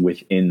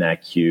within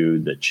that queue.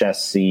 The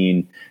chess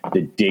scene,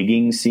 the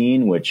digging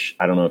scene, which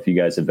I don't know if you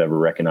guys have ever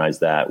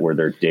recognized that, where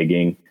they're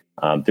digging.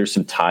 There's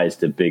some ties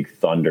to Big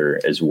Thunder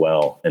as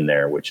well in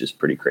there, which is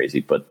pretty crazy,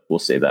 but we'll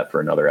save that for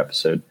another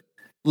episode.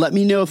 Let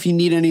me know if you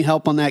need any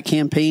help on that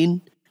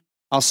campaign.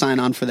 I'll sign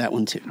on for that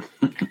one too.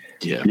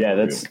 Yeah.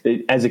 That's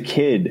it. As a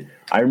kid,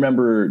 I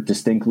remember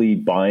distinctly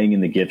buying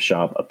in the gift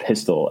shop a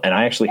pistol, and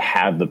I actually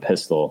have the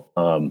pistol.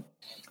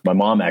 My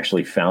mom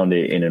actually found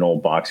it in an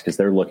old box because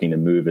they're looking to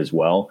move as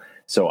well.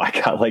 So I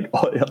got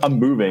I'm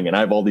moving and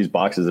I have all these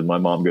boxes, and my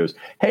mom goes,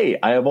 "Hey,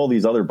 I have all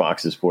these other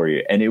boxes for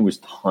you." And it was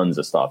tons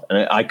of stuff.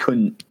 And I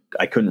couldn't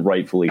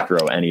rightfully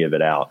throw any of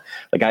it out.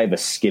 Like, I have a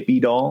Skippy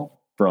doll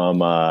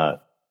from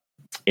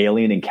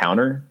Alien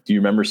Encounter. Do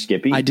you remember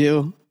Skippy? I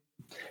do.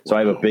 So I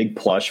have a big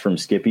plush from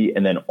Skippy,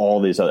 and then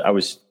all these other, I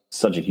was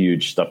such a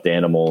huge stuffed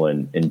animal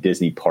and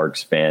Disney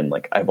parks fan.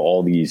 Like, I have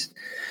all these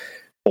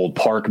old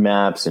park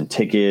maps and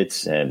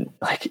tickets, and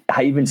like,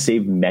 I even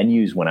saved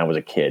menus when I was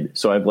a kid.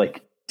 So I have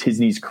like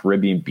Disney's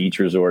Caribbean Beach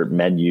Resort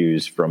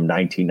menus from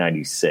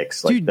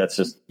 1996. Like, dude, that's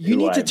just, you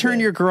need to turn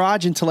your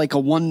garage into like a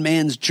one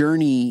man's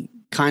journey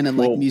kind of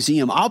like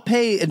museum. I'll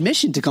pay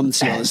admission to come and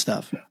see all this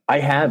stuff. I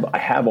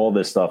have all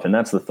this stuff. And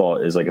that's the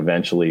thought, is like,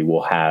 eventually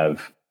we'll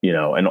have, you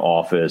know, an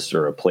office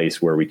or a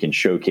place where we can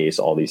showcase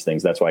all these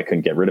things. That's why I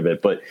couldn't get rid of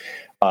it. But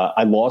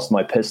I lost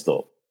my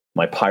pistol,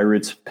 my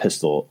Pirates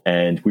pistol.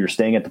 And we were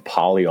staying at the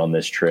Poly on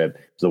this trip.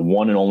 It was the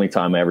one and only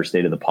time I ever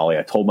stayed at the Poly.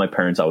 I told my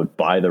parents I would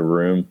buy the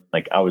room.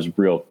 Like, I was a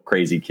real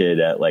crazy kid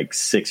at like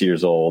 6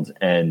 years old.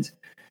 And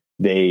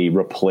they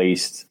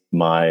replaced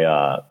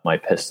my my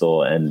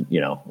pistol, and, you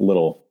know,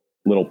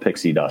 little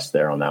pixie dust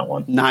there on that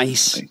one.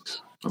 Nice.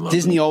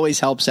 Disney always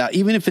helps out.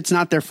 Even if it's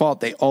not their fault,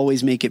 they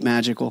always make it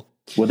magical.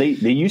 Well, they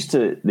used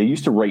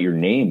to write your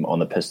name on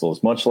the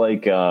pistols, much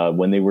like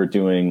when they were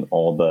doing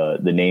all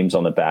the names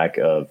on the back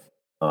of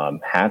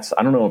hats.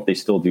 I don't know if they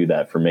still do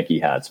that for Mickey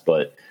hats,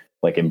 but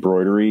like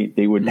embroidery,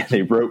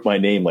 they wrote my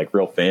name like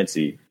real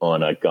fancy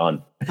on a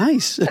gun.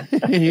 Nice. So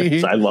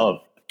I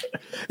love.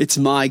 It's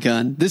my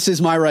gun. This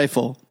is my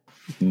rifle.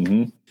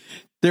 Mm-hmm.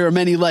 There are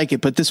many like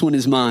it, but this one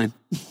is mine.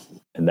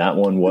 And that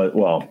one was,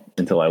 well,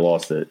 until I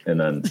lost it, and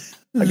then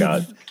I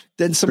got.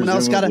 Then someone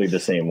else got the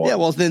same one. Yeah,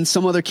 well, then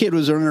some other kid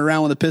was running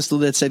around with a pistol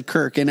that said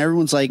Kirk, and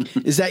everyone's like,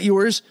 "Is that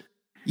yours?"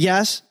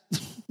 Yes.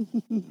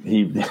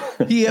 He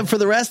for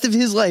the rest of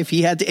his life,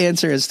 he had to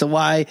answer as to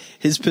why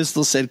his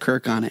pistol said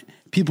Kirk on it.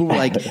 People were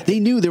like,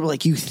 they knew, they were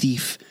like, "You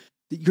thief!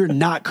 You're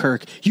not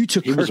Kirk. You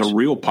took." He was a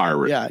real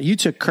pirate. Yeah, you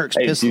took Kirk's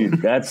pistol.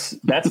 Dude, that's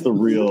the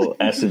real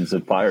essence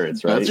of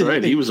pirates, right? That's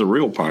right. He was a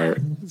real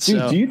pirate.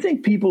 Dude, do you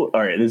think people?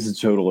 All right, this is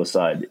a total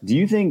aside. Do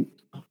you think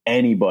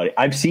anybody?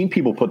 I've seen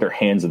people put their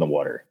hands in the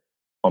water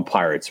on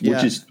pirates,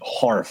 which is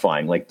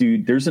horrifying. Like,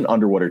 dude, there's an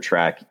underwater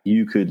track.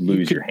 You could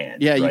lose your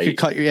hand. Yeah, right? You could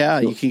cut your. Yeah,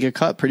 you can get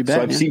cut pretty bad.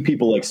 So I've seen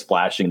people like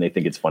splashing. They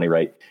think it's funny,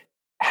 right?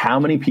 How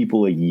many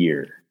people a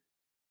year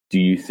do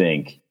you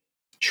think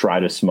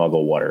try to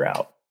smuggle water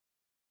out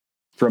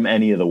from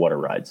any of the water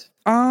rides?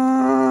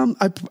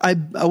 I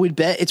would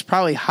bet it's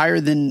probably higher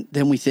than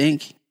we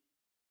think.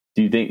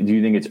 Do you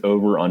think it's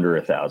over, under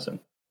 1,000?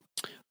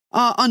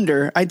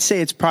 Under. I'd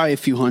say it's probably a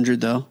few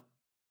hundred, though.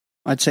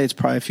 I'd say it's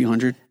probably a few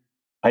hundred.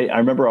 I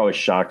remember I was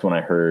shocked when I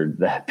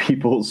heard that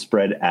people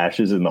spread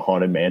ashes in the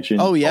Haunted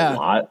Mansion. Oh yeah, a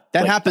lot.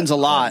 That happens a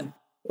lot.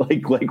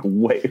 Like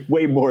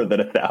way more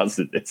than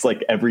 1,000. It's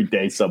like every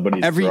day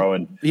somebody's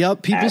throwing.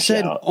 Yep, people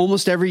said out.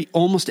 almost every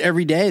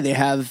day they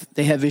have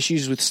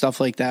issues with stuff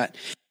like that.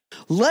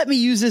 Let me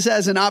use this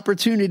as an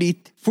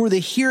opportunity for the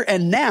here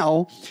and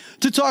now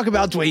to talk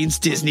about Dwayne's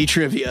Disney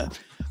trivia.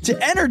 To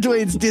enter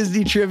Dwayne's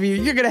Disney trivia,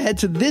 you're going to head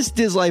to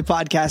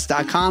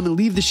thisdizlifepodcast.com and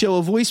leave the show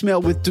a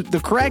voicemail with the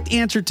correct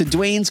answer to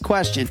Dwayne's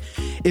question.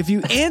 If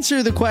you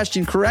answer the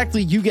question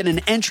correctly, you get an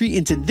entry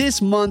into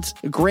this month's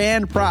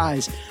grand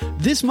prize.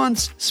 This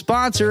month's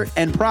sponsor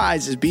and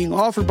prize is being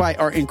offered by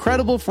our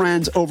incredible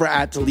friends over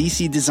at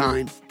Delisi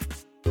Design.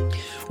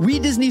 We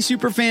Disney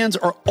superfans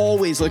are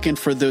always looking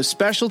for those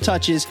special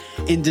touches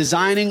in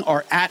designing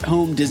our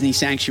at-home Disney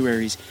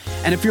sanctuaries.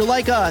 And if you're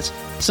like us,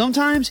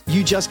 sometimes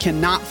you just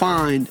cannot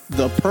find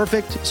the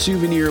perfect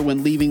souvenir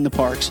when leaving the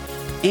parks.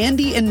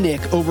 Andy and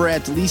Nick over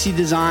at Delisi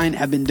Design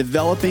have been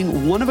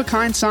developing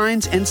one-of-a-kind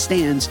signs and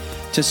stands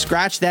to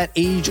scratch that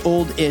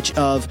age-old itch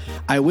of,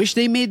 I wish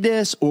they made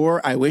this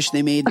or I wish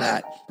they made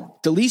that.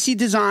 Delisi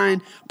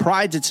Design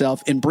prides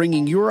itself in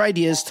bringing your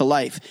ideas to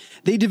life.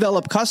 They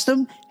develop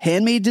custom,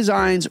 handmade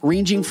designs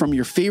ranging from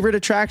your favorite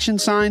attraction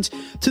signs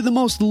to the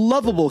most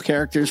lovable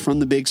characters from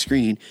the big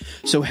screen.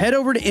 So head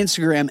over to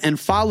Instagram and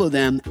follow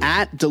them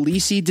at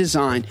Delisi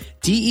Design,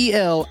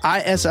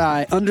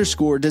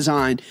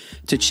 DELISI_design,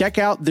 to check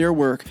out their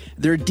work.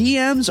 Their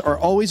DMs are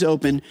always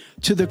open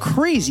to the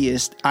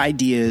craziest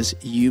ideas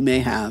you may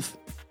have.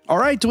 All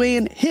right,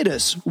 Dwayne, hit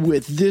us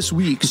with this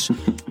week's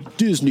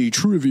Disney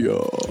trivia.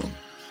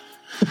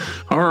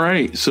 All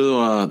right.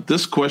 So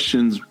this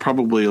question's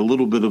probably a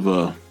little bit of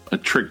a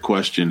trick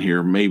question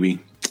here, maybe.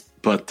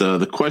 But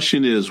the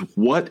question is,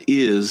 what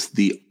is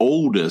the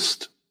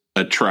oldest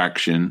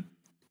attraction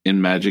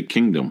in Magic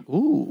Kingdom?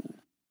 Ooh.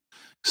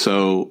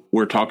 So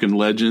we're talking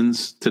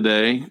legends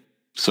today.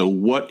 So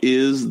what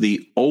is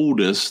the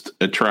oldest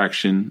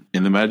attraction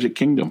in the Magic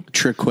Kingdom?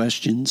 Trick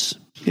questions.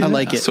 Yeah. I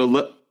like it.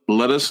 So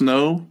let us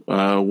know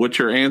what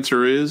your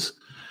answer is,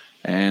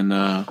 and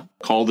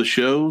call the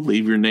show,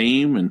 leave your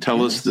name, and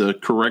tell us the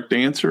correct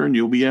answer, and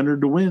you'll be entered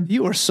to win.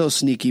 You are so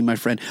sneaky, my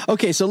friend.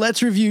 Okay, so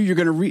let's review.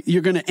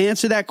 You're gonna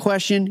answer that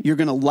question. You're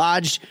gonna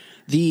lodge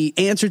the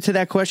answer to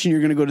that question.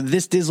 You're gonna go to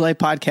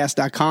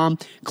thisdizlifepodcast.com,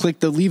 click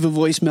the leave a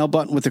voicemail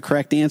button with the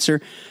correct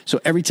answer. So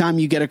every time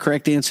you get a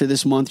correct answer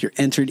this month, you're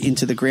entered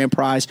into the grand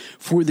prize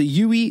for the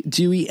Huey,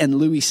 Dewey, and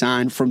Louie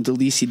sign from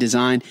Delisi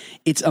Design.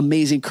 It's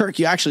amazing. Kirk,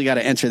 you actually got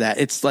to enter that.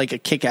 It's like a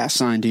kick-ass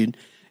sign, dude.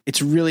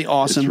 It's really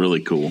awesome. It's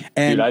really cool.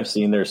 And, dude, I've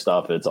seen their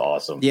stuff. It's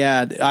awesome.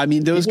 Yeah, I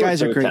mean, those People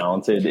guys are so great.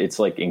 Talented. It's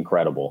like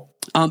incredible.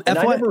 And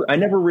I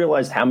never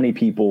realized how many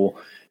people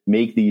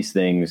make these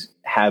things,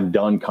 have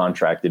done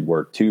contracted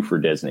work too for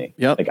Disney.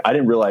 Yep. Like I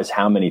didn't realize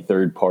how many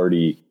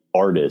third-party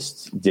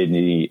artists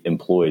Disney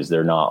employs.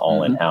 They're not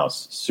all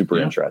in-house. Super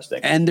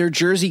interesting. And they're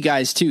Jersey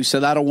guys too, so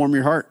that'll warm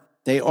your heart.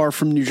 They are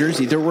from New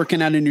Jersey. They're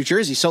working out in New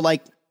Jersey. So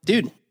like,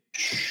 dude,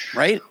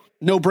 right?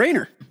 No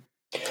brainer.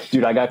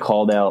 Dude, I got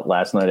called out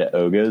last night at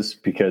Oga's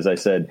because I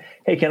said,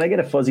 hey, can I get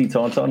a fuzzy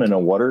tauntaun and a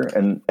water?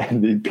 And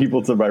the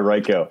people to my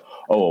right go,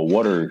 oh, a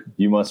water,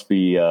 you must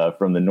be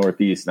from the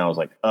Northeast. And I was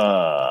like,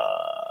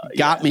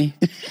 Got me.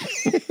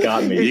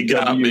 Got me. You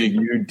got me.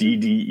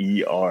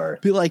 W-U-D-D-E-R.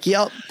 Be like,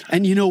 yep.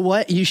 And you know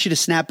what? You should have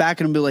snapped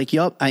back and be like,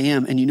 yep, I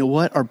am. And you know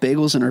what? Our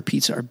bagels and our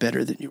pizza are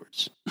better than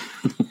yours.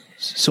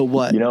 So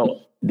what? You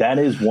know, that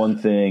is one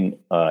thing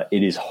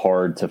it is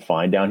hard to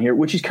find down here,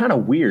 which is kind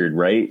of weird,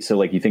 right? So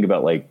like you think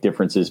about like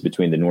differences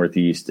between the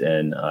Northeast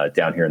and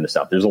down here in the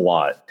South. There's a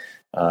lot.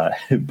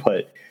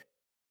 But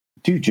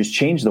dude, just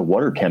change the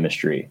water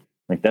chemistry.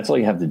 Like that's all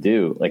you have to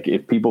do. Like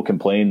if people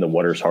complain the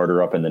water's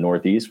harder up in the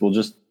Northeast, we'll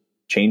just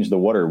change the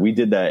water. We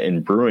did that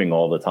in brewing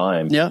all the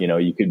time. Yeah. You know,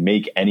 you could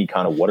make any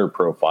kind of water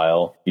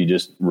profile. You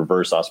just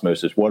reverse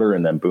osmosis water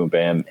and then boom,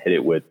 bam, hit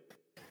it with,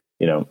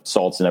 you know,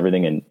 salts and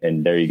everything.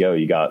 And there you go.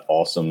 You got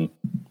awesome.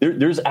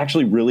 There's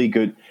actually really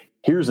good.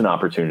 Here's an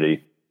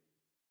opportunity.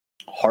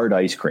 Hard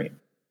ice cream.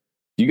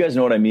 Do you guys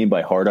know what I mean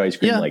by hard ice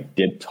cream? Yeah. Like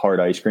dipped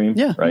hard ice cream?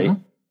 Yeah. Right.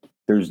 Mm-hmm.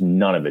 There's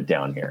none of it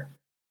down here.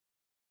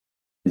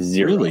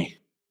 Zero. Really?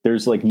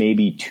 There's like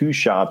maybe 2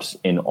 shops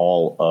in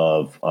all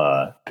of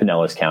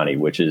Pinellas County,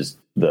 which is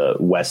the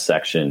west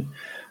section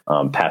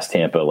past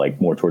Tampa, like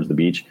more towards the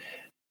beach.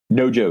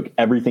 No joke.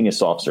 Everything is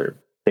soft serve.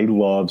 They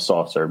love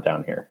soft serve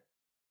down here.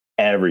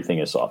 Everything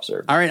is soft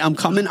serve. All right, I'm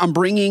coming. I'm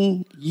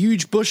bringing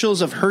huge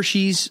bushels of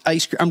Hershey's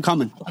ice cream. I'm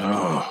coming.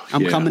 Oh,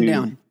 I'm coming dude.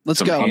 down. Let's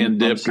Some go.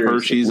 hand-dipped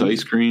Hershey's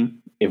ice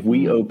cream. If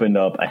we opened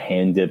up a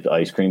hand-dipped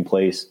ice cream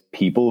place,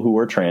 people who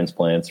are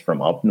transplants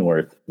from up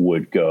north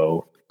would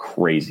go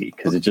crazy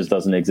because it just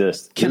doesn't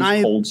exist.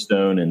 There's Cold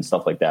Stone and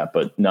stuff like that,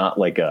 but not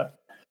like a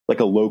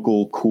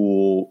local,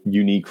 cool,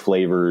 unique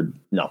flavored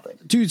nothing.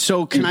 Dude,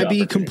 so can I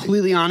be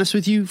completely honest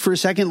with you for a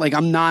second? Like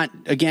I'm not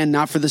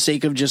for the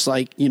sake of just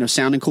like, you know,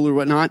 sounding cool or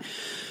whatnot.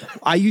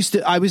 I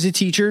was a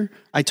teacher.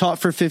 I taught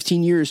for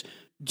 15 years.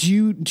 Do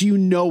you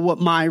know what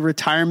my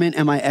retirement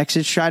and my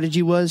exit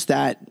strategy was?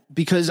 That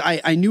because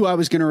I knew I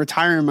was going to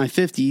retire in my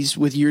 50s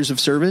with years of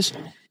service,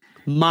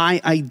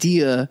 my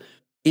idea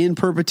in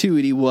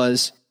perpetuity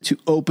was to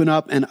open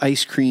up an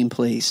ice cream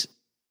place.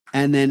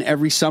 And then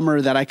every summer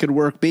that I could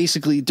work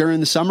basically during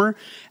the summer.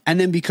 And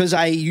then because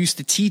I used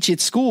to teach at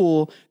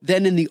school,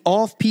 then in the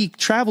off-peak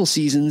travel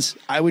seasons,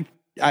 I would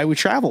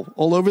travel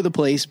all over the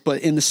place.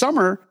 But in the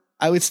summer,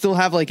 I would still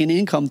have like an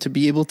income to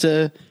be able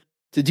to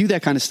do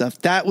that kind of stuff.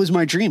 That was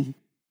my dream.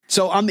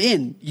 So I'm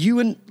in.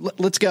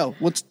 Let's go.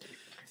 What's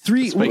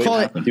three? We call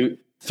it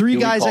three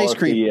guys ice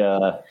cream.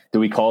 Do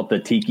we call it the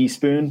tiki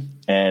spoon?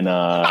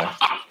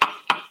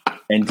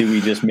 And do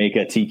we just make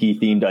a tiki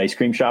themed ice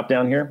cream shop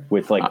down here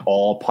with like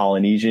all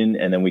Polynesian,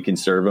 and then we can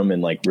serve them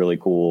in like really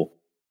cool,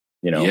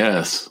 you know?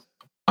 Yes,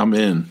 I'm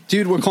in,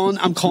 dude.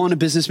 I'm calling a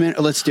businessman.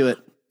 Let's do it.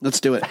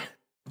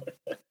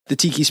 The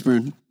tiki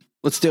spoon.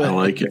 Let's do it. I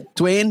like it.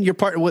 Dwayne, you're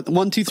part.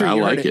 1, 2, 3. I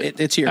like it.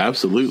 It's here.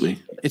 Absolutely.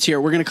 It's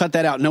here. We're going to cut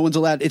that out. No one's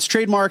allowed. It's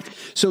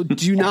trademarked. So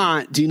do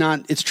not.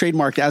 It's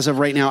trademarked as of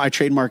right now. I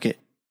trademark it.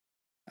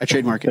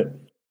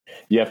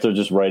 You have to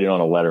just write it on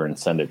a letter and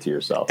send it to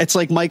yourself. It's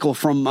like Michael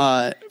from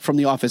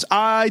The Office.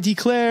 I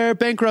declare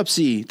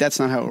bankruptcy. That's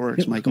not how it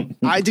works, Michael.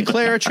 I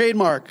declare a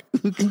trademark.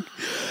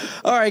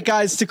 All right,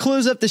 guys, to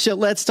close up the show,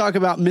 let's talk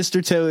about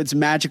Mr. Toad's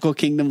Magical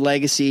Kingdom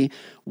Legacy.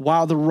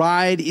 While the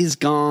ride is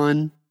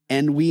gone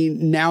and we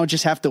now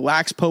just have to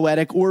wax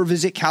poetic or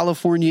visit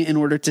California in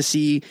order to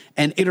see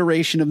an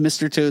iteration of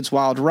Mr. Toad's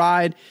Wild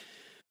Ride,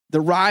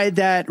 The ride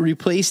that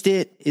replaced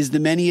it is The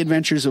Many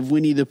Adventures of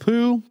Winnie the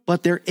Pooh,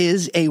 but there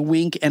is a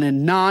wink and a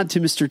nod to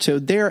Mr.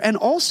 Toad there, and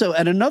also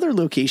at another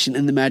location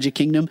in the Magic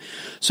Kingdom.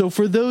 So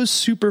for those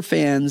super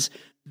fans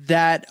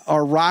that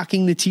are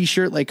rocking the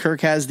t-shirt, like Kirk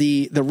has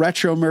the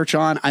retro merch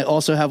on, I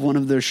also have one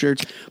of those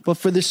shirts. But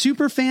for the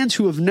super fans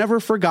who have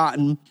never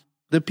forgotten,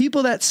 the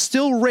people that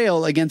still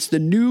rail against the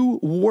new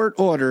Wart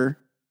Order,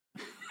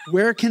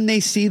 where can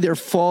they see their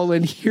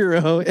fallen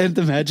hero at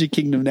the Magic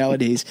Kingdom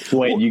nowadays?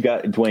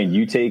 Dwayne,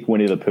 you take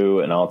Winnie the Pooh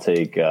and I'll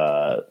take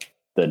the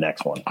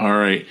next one. All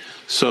right.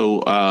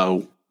 So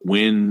I'm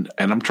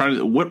trying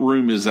to, what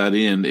room is that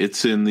in?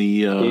 It's in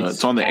the,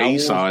 it's on the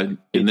Owls, A side,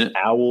 isn't it?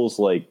 Owls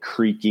like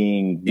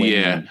creaking.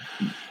 Yeah.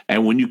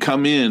 And when you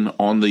come in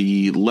on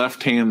the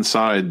left-hand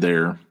side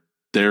there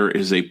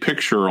is a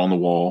picture on the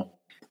wall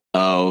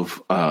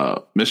of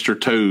Mr.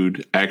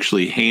 Toad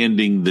actually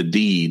handing the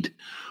deed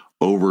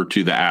over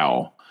to the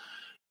owl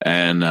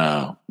and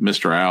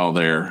Mr. Owl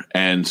there.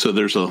 And so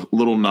there's a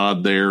little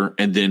nod there.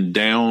 And then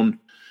down,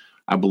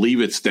 I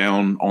believe it's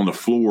down on the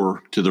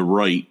floor to the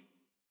right,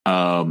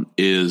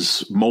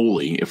 is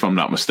Moley, if I'm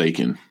not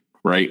mistaken,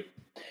 right?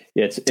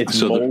 Yeah, it's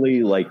so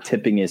Moley like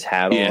tipping his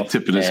hat off. Yeah,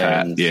 tipping his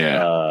hat.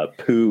 Yeah.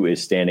 Pooh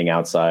is standing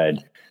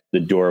outside the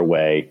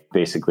doorway,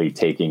 basically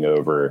taking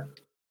over.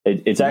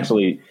 It's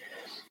actually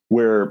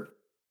where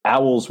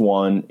Owl's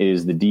one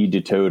is the deed to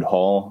Toad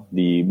Hall.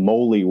 The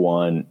Moley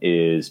one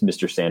is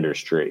Mr.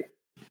 Sanders' tree.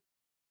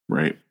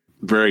 Right.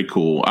 Very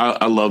cool.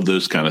 I love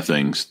those kind of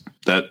things.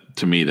 That,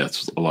 to me,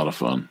 that's a lot of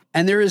fun.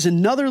 And there is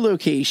another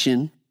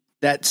location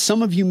that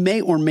some of you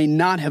may or may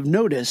not have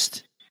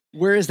noticed.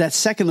 Where is that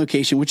second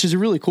location, which is a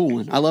really cool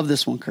one? I love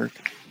this one, Kirk.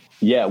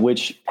 Yeah,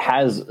 which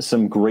has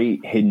some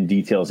great hidden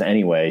details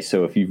anyway.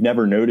 So if you've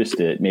never noticed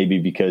it, maybe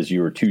because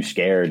you were too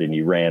scared and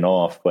you ran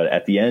off. But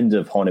at the end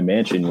of Haunted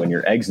Mansion, when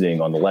you're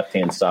exiting on the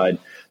left-hand side,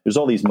 there's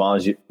all these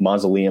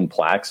mausoleum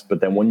plaques. But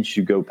then once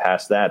you go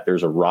past that,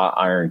 there's a wrought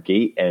iron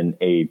gate and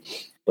a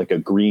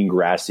green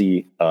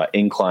grassy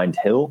inclined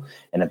hill.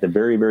 And at the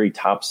very, very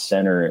top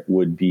center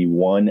would be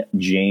one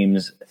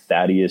James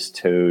Thaddeus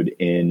Toad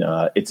in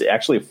it's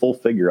actually a full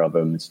figure of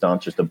him. It's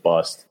not just a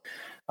bust.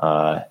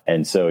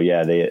 And so,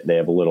 yeah, they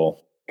have a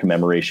little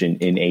commemoration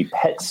in a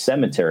pet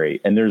cemetery.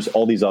 And there's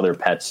all these other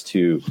pets,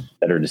 too,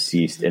 that are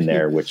deceased in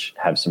there, which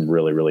have some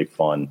really, really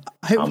fun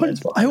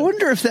comments. I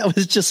wonder if that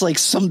was just like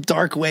some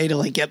dark way to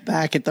like get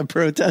back at the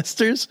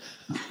protesters.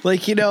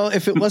 Like, you know,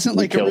 if it wasn't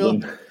like a real...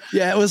 Them.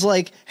 Yeah, it was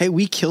like, hey,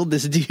 we killed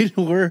this dude.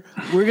 We're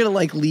going to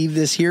like leave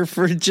this here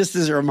for just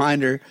as a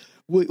reminder.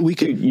 We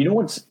could, dude, you know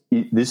what's,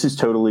 this is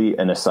totally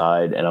an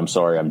aside, and I'm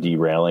sorry I'm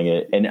derailing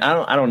it. And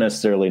I don't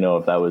necessarily know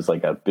if that was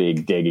like a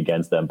big dig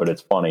against them, but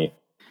it's funny.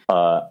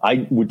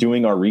 We're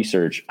doing our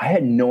research. I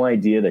had no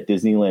idea that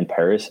Disneyland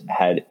Paris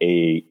had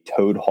a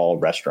Toad Hall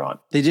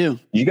restaurant. They do.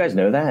 Did you guys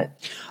know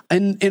that?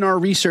 And in our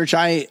research,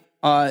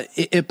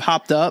 it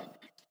popped up.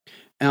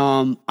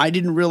 I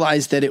didn't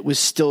realize that it was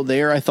still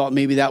there. I thought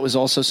maybe that was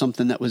also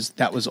something that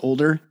was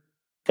older.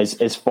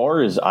 As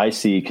far as I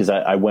see, because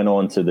I went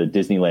on to the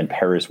Disneyland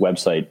Paris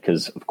website,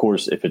 because, of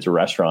course, if it's a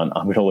restaurant,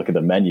 I'm going to look at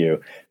the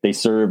menu. They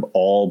serve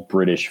all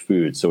British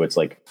food. So it's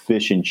like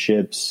fish and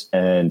chips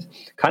and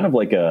kind of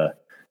like a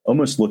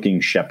almost looking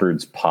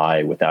shepherd's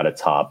pie without a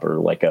top, or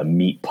like a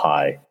meat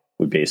pie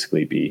would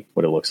basically be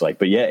what it looks like.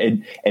 But yeah,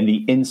 and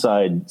the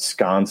inside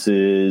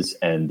sconces,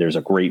 and there's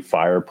a great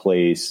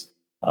fireplace.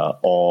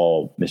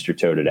 All Mr.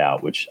 Toaded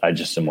out, which I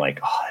just am like,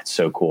 oh, that's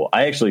so cool.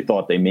 I actually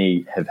thought they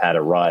may have had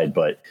a ride,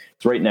 but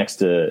it's right next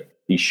to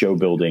the show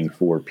building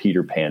for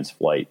Peter Pan's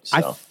flight. So.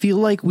 I feel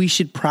like we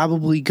should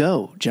probably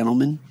go,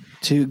 gentlemen,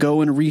 to go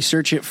and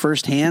research it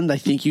firsthand. I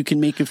think you can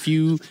make a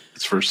few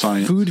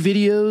food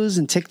videos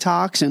and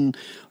TikToks and,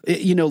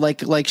 you know,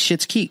 like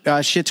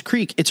Schitt's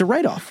Creek. It's a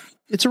write-off.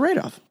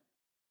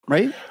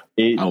 Right?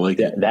 I like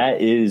it.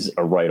 That is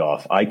a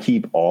write-off. I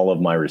keep all of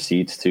my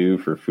receipts too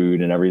for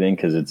food and everything,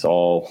 because it's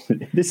all,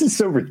 this is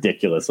so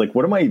ridiculous. Like,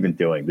 what am I even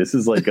doing? This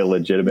is like a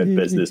legitimate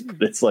business, but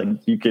it's like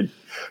you could,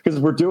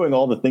 because we're doing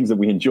all the things that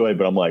we enjoy,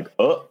 but I'm like,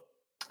 oh,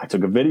 I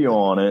took a video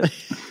on it.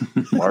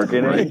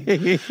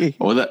 Marketing.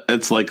 Well,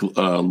 it's like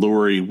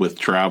Lori with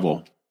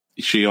travel.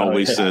 She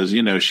always says,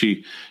 you know,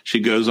 she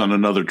goes on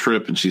another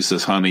trip and she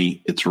says,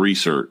 honey, it's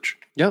research.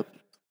 Yep.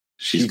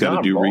 She's got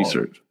to do wrong.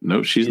 Research.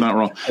 No, she's not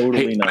wrong.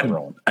 Totally not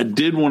wrong. I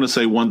did want to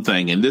say one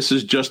thing, and this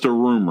is just a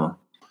rumor.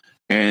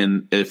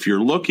 And if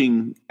you're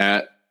looking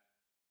at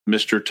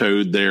Mr.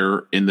 Toad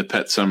there in the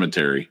pet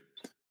cemetery,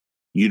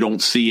 you don't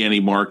see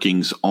any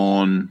markings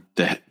on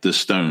the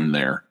stone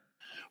there.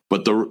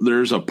 But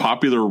there's a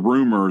popular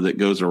rumor that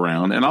goes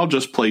around, and I'll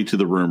just play to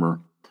the rumor,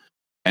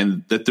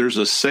 and that there's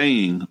a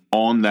saying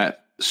on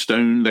that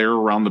stone there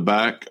around the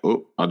back.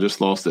 Oh, I just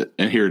lost it.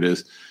 And here it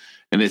is.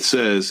 And it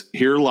says,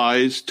 here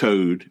lies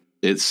Toad.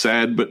 It's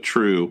sad but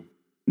true.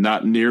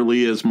 Not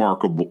nearly as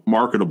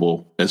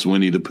marketable as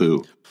Winnie the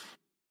Pooh.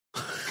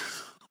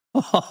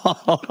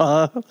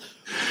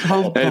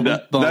 And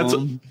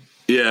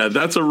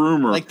that's a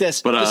rumor. Like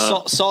this.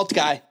 But salt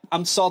guy.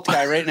 I'm salt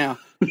guy right now.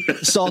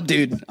 Salt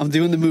dude. I'm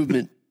doing the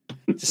movement.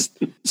 Just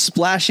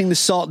splashing the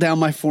salt down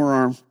my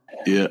forearm.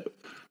 Yeah.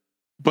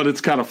 But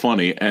it's kind of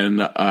funny,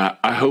 and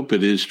I hope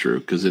it is true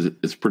because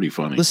it's pretty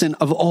funny. Listen,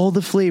 of all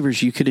the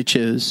flavors you could have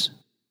chose,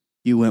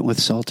 you went with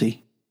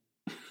salty.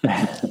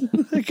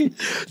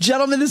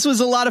 Gentlemen, this was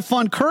a lot of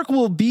fun. Kirk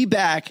will be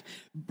back.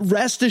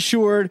 Rest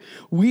assured,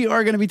 we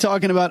are going to be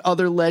talking about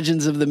other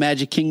legends of the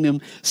Magic Kingdom.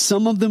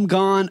 Some of them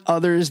gone,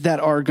 others that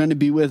are going to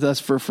be with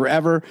us for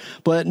forever.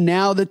 But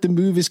now that the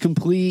move is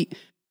complete,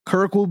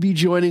 Kirk will be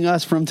joining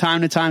us from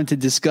time to time to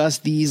discuss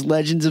these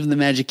legends of the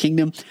Magic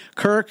Kingdom.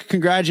 Kirk,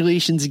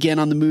 congratulations again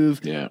on the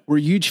move. Yeah. We're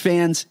huge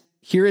fans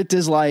here at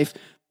Diz Life.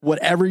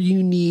 Whatever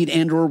you need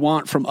and or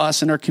want from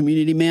us and our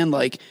community, man,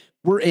 like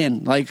we're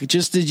in. Like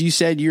just as you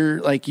said, you're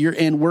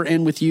in. We're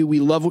in with you.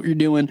 We love what you're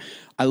doing.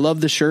 I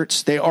love the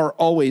shirts. They are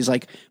always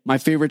like my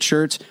favorite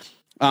shirts.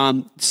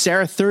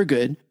 Sarah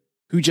Thurgood,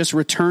 who just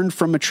returned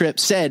from a trip,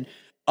 said,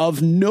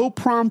 of no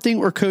prompting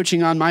or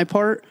coaching on my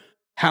part,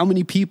 how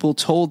many people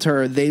told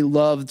her they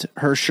loved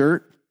her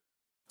shirt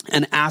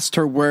and asked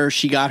her where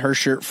she got her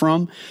shirt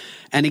from.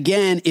 And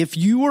again, if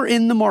you are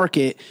in the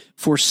market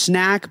for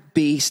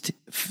snack-based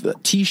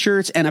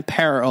t-shirts and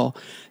apparel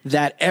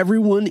that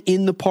everyone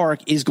in the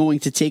park is going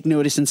to take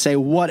notice and say,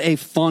 what a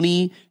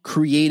funny,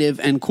 creative,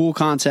 and cool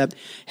concept,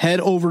 head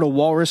over to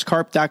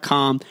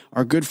walruscarp.com.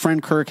 Our good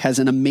friend Kirk has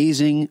an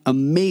amazing,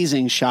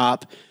 amazing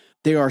shop.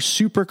 They are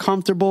super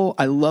comfortable.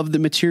 I love the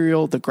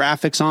material. The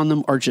graphics on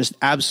them are just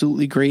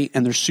absolutely great,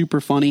 and they're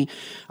super funny.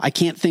 I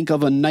can't think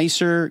of a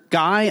nicer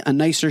guy, a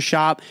nicer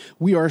shop.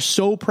 We are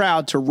so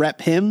proud to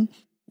rep him.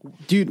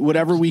 Dude,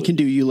 whatever we can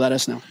do, you let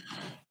us know.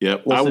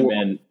 Yep.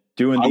 Listen,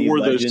 I wore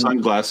those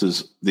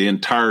sunglasses the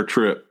entire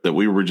trip that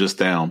we were just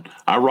down.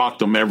 I rocked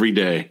them every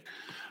day.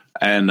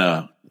 And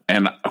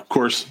of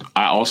course,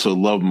 I also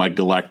love my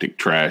Galactic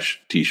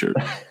Trash t-shirt.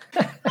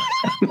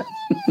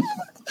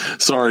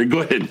 Sorry, go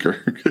ahead,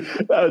 Kirk.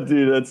 Oh,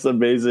 dude, that's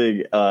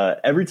amazing.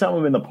 Every time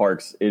I'm in the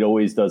parks, it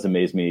always does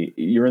amaze me.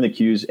 You're in the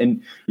queues,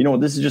 and you know,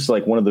 this is just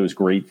like one of those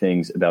great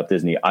things about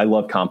Disney. I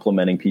love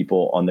complimenting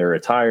people on their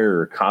attire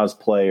or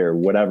cosplay or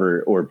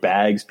whatever, or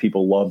bags.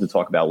 People love to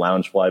talk about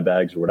Loungefly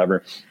bags or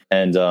whatever.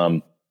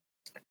 And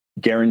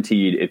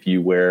guaranteed, if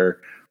you wear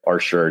our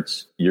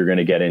shirts, you're going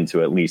to get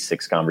into at least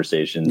 6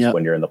 conversations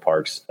when you're in the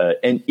parks.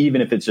 And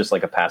even if it's just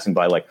like a passing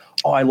by, like,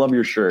 oh, I love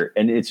your shirt.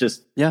 And it's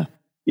just,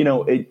 you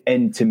know,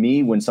 and to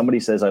me, when somebody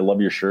says I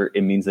love your shirt,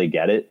 it means they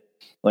get it.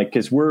 Like,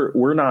 because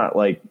we're not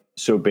like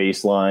so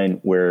baseline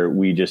where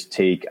we just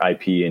take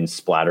IP and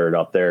splatter it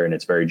up there and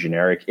it's very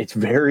generic. It's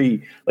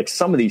very like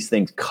some of these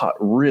things cut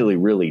really,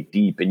 really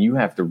deep, and you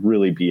have to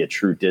really be a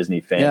true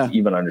Disney fan to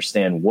even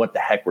understand what the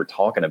heck we're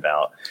talking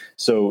about.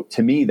 So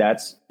to me,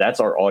 that's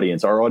our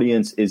audience. Our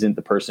audience isn't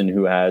the person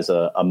who has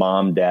a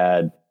mom,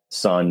 dad,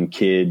 son,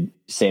 kid,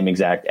 same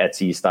exact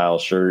Etsy style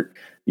shirt.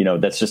 You know,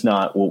 that's just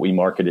not what we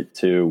market it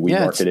to. We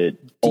market it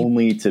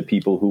only to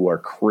people who are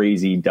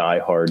crazy,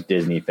 diehard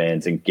Disney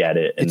fans and get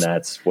it. And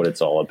that's what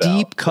it's all about.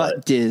 Deep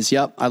cut Diz.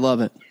 Yep. I love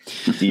it.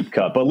 Deep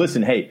cut. But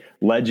listen, hey,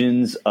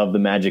 Legends of the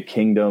Magic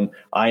Kingdom.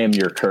 I am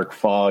your Kirk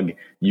Fogg.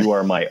 You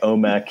are my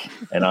Omek,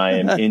 and I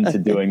am into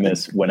doing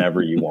this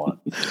whenever you want.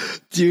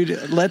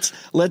 Dude, let's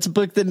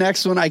book the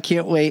next one. I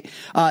can't wait.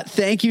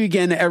 Thank you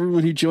again to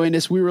everyone who joined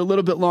us. We were a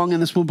little bit long on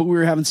this one, but we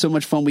were having so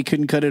much fun we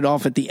couldn't cut it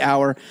off at the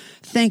hour.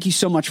 Thank you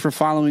so much for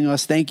following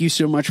us. Thank you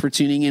so much for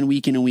tuning in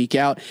week and week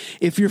out.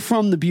 If you're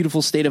from the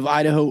beautiful state of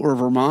Idaho or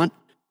Vermont,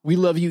 we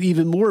love you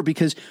even more,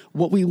 because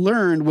what we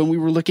learned when we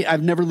were looking,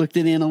 I've never looked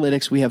at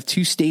analytics. We have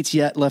 2 states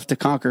yet left to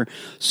conquer.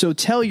 So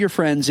tell your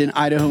friends in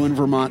Idaho and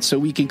Vermont so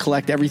we can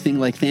collect everything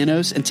like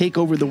Thanos and take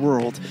over the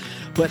world.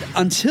 But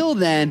until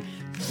then,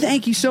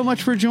 thank you so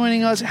much for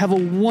joining us. Have a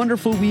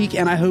wonderful week,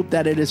 and I hope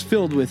that it is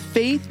filled with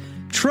faith,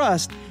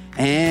 trust,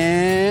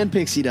 and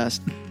pixie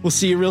dust. We'll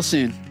see you real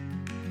soon.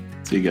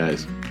 See you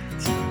guys.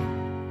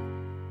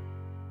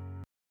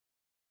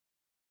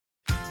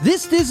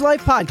 This Diz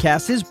Life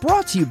podcast is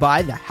brought to you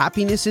by the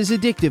Happiness is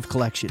Addictive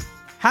collection.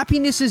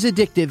 Happiness is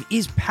Addictive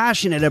is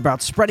passionate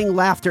about spreading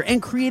laughter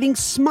and creating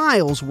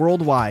smiles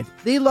worldwide.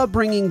 They love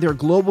bringing their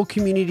global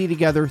community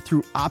together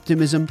through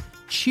optimism,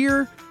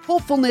 cheer,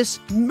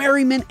 hopefulness,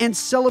 merriment, and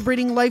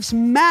celebrating life's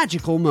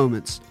magical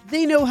moments.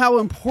 They know how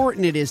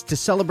important it is to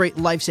celebrate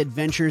life's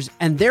adventures,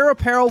 and their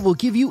apparel will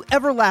give you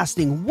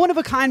everlasting,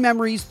 one-of-a-kind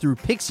memories through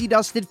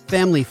pixie-dusted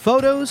family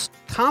photos,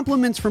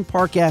 compliments from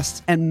park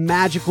guests, and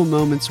magical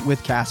moments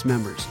with cast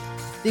members.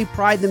 They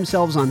pride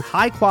themselves on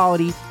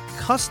high-quality,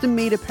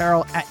 custom-made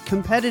apparel at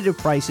competitive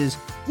prices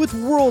with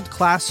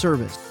world-class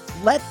service.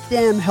 Let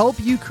them help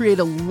you create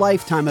a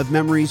lifetime of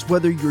memories,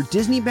 whether you're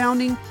Disney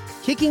bounding,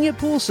 kicking it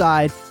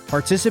poolside,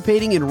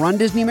 participating in Run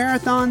Disney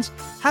marathons,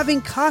 having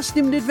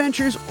costumed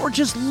adventures, or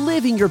just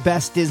living your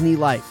best Disney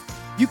life.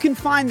 You can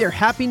find their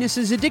Happiness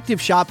is Addictive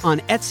shop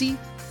on Etsy.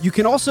 You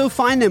can also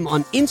find them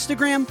on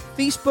Instagram,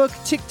 Facebook,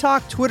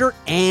 TikTok, Twitter,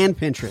 and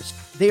Pinterest.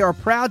 They are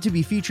proud to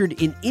be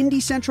featured in Indy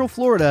Central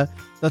Florida,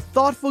 the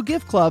Thoughtful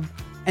Gift Club,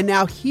 and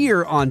now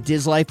here on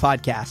Diz Life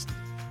Podcast.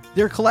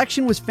 Their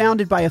collection was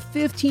founded by a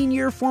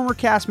 15-year former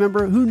cast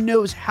member who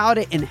knows how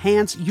to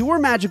enhance your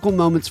magical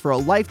moments for a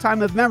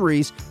lifetime of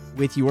memories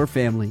with your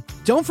family.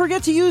 Don't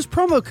forget to use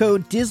promo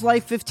code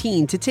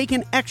DISLIFE15 to take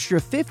an extra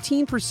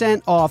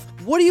 15% off.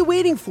 What are you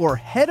waiting for?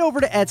 Head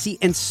over to Etsy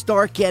and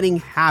start getting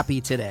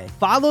happy today.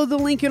 Follow the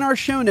link in our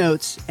show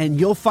notes and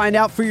you'll find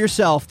out for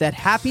yourself that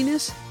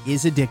happiness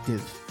is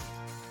addictive.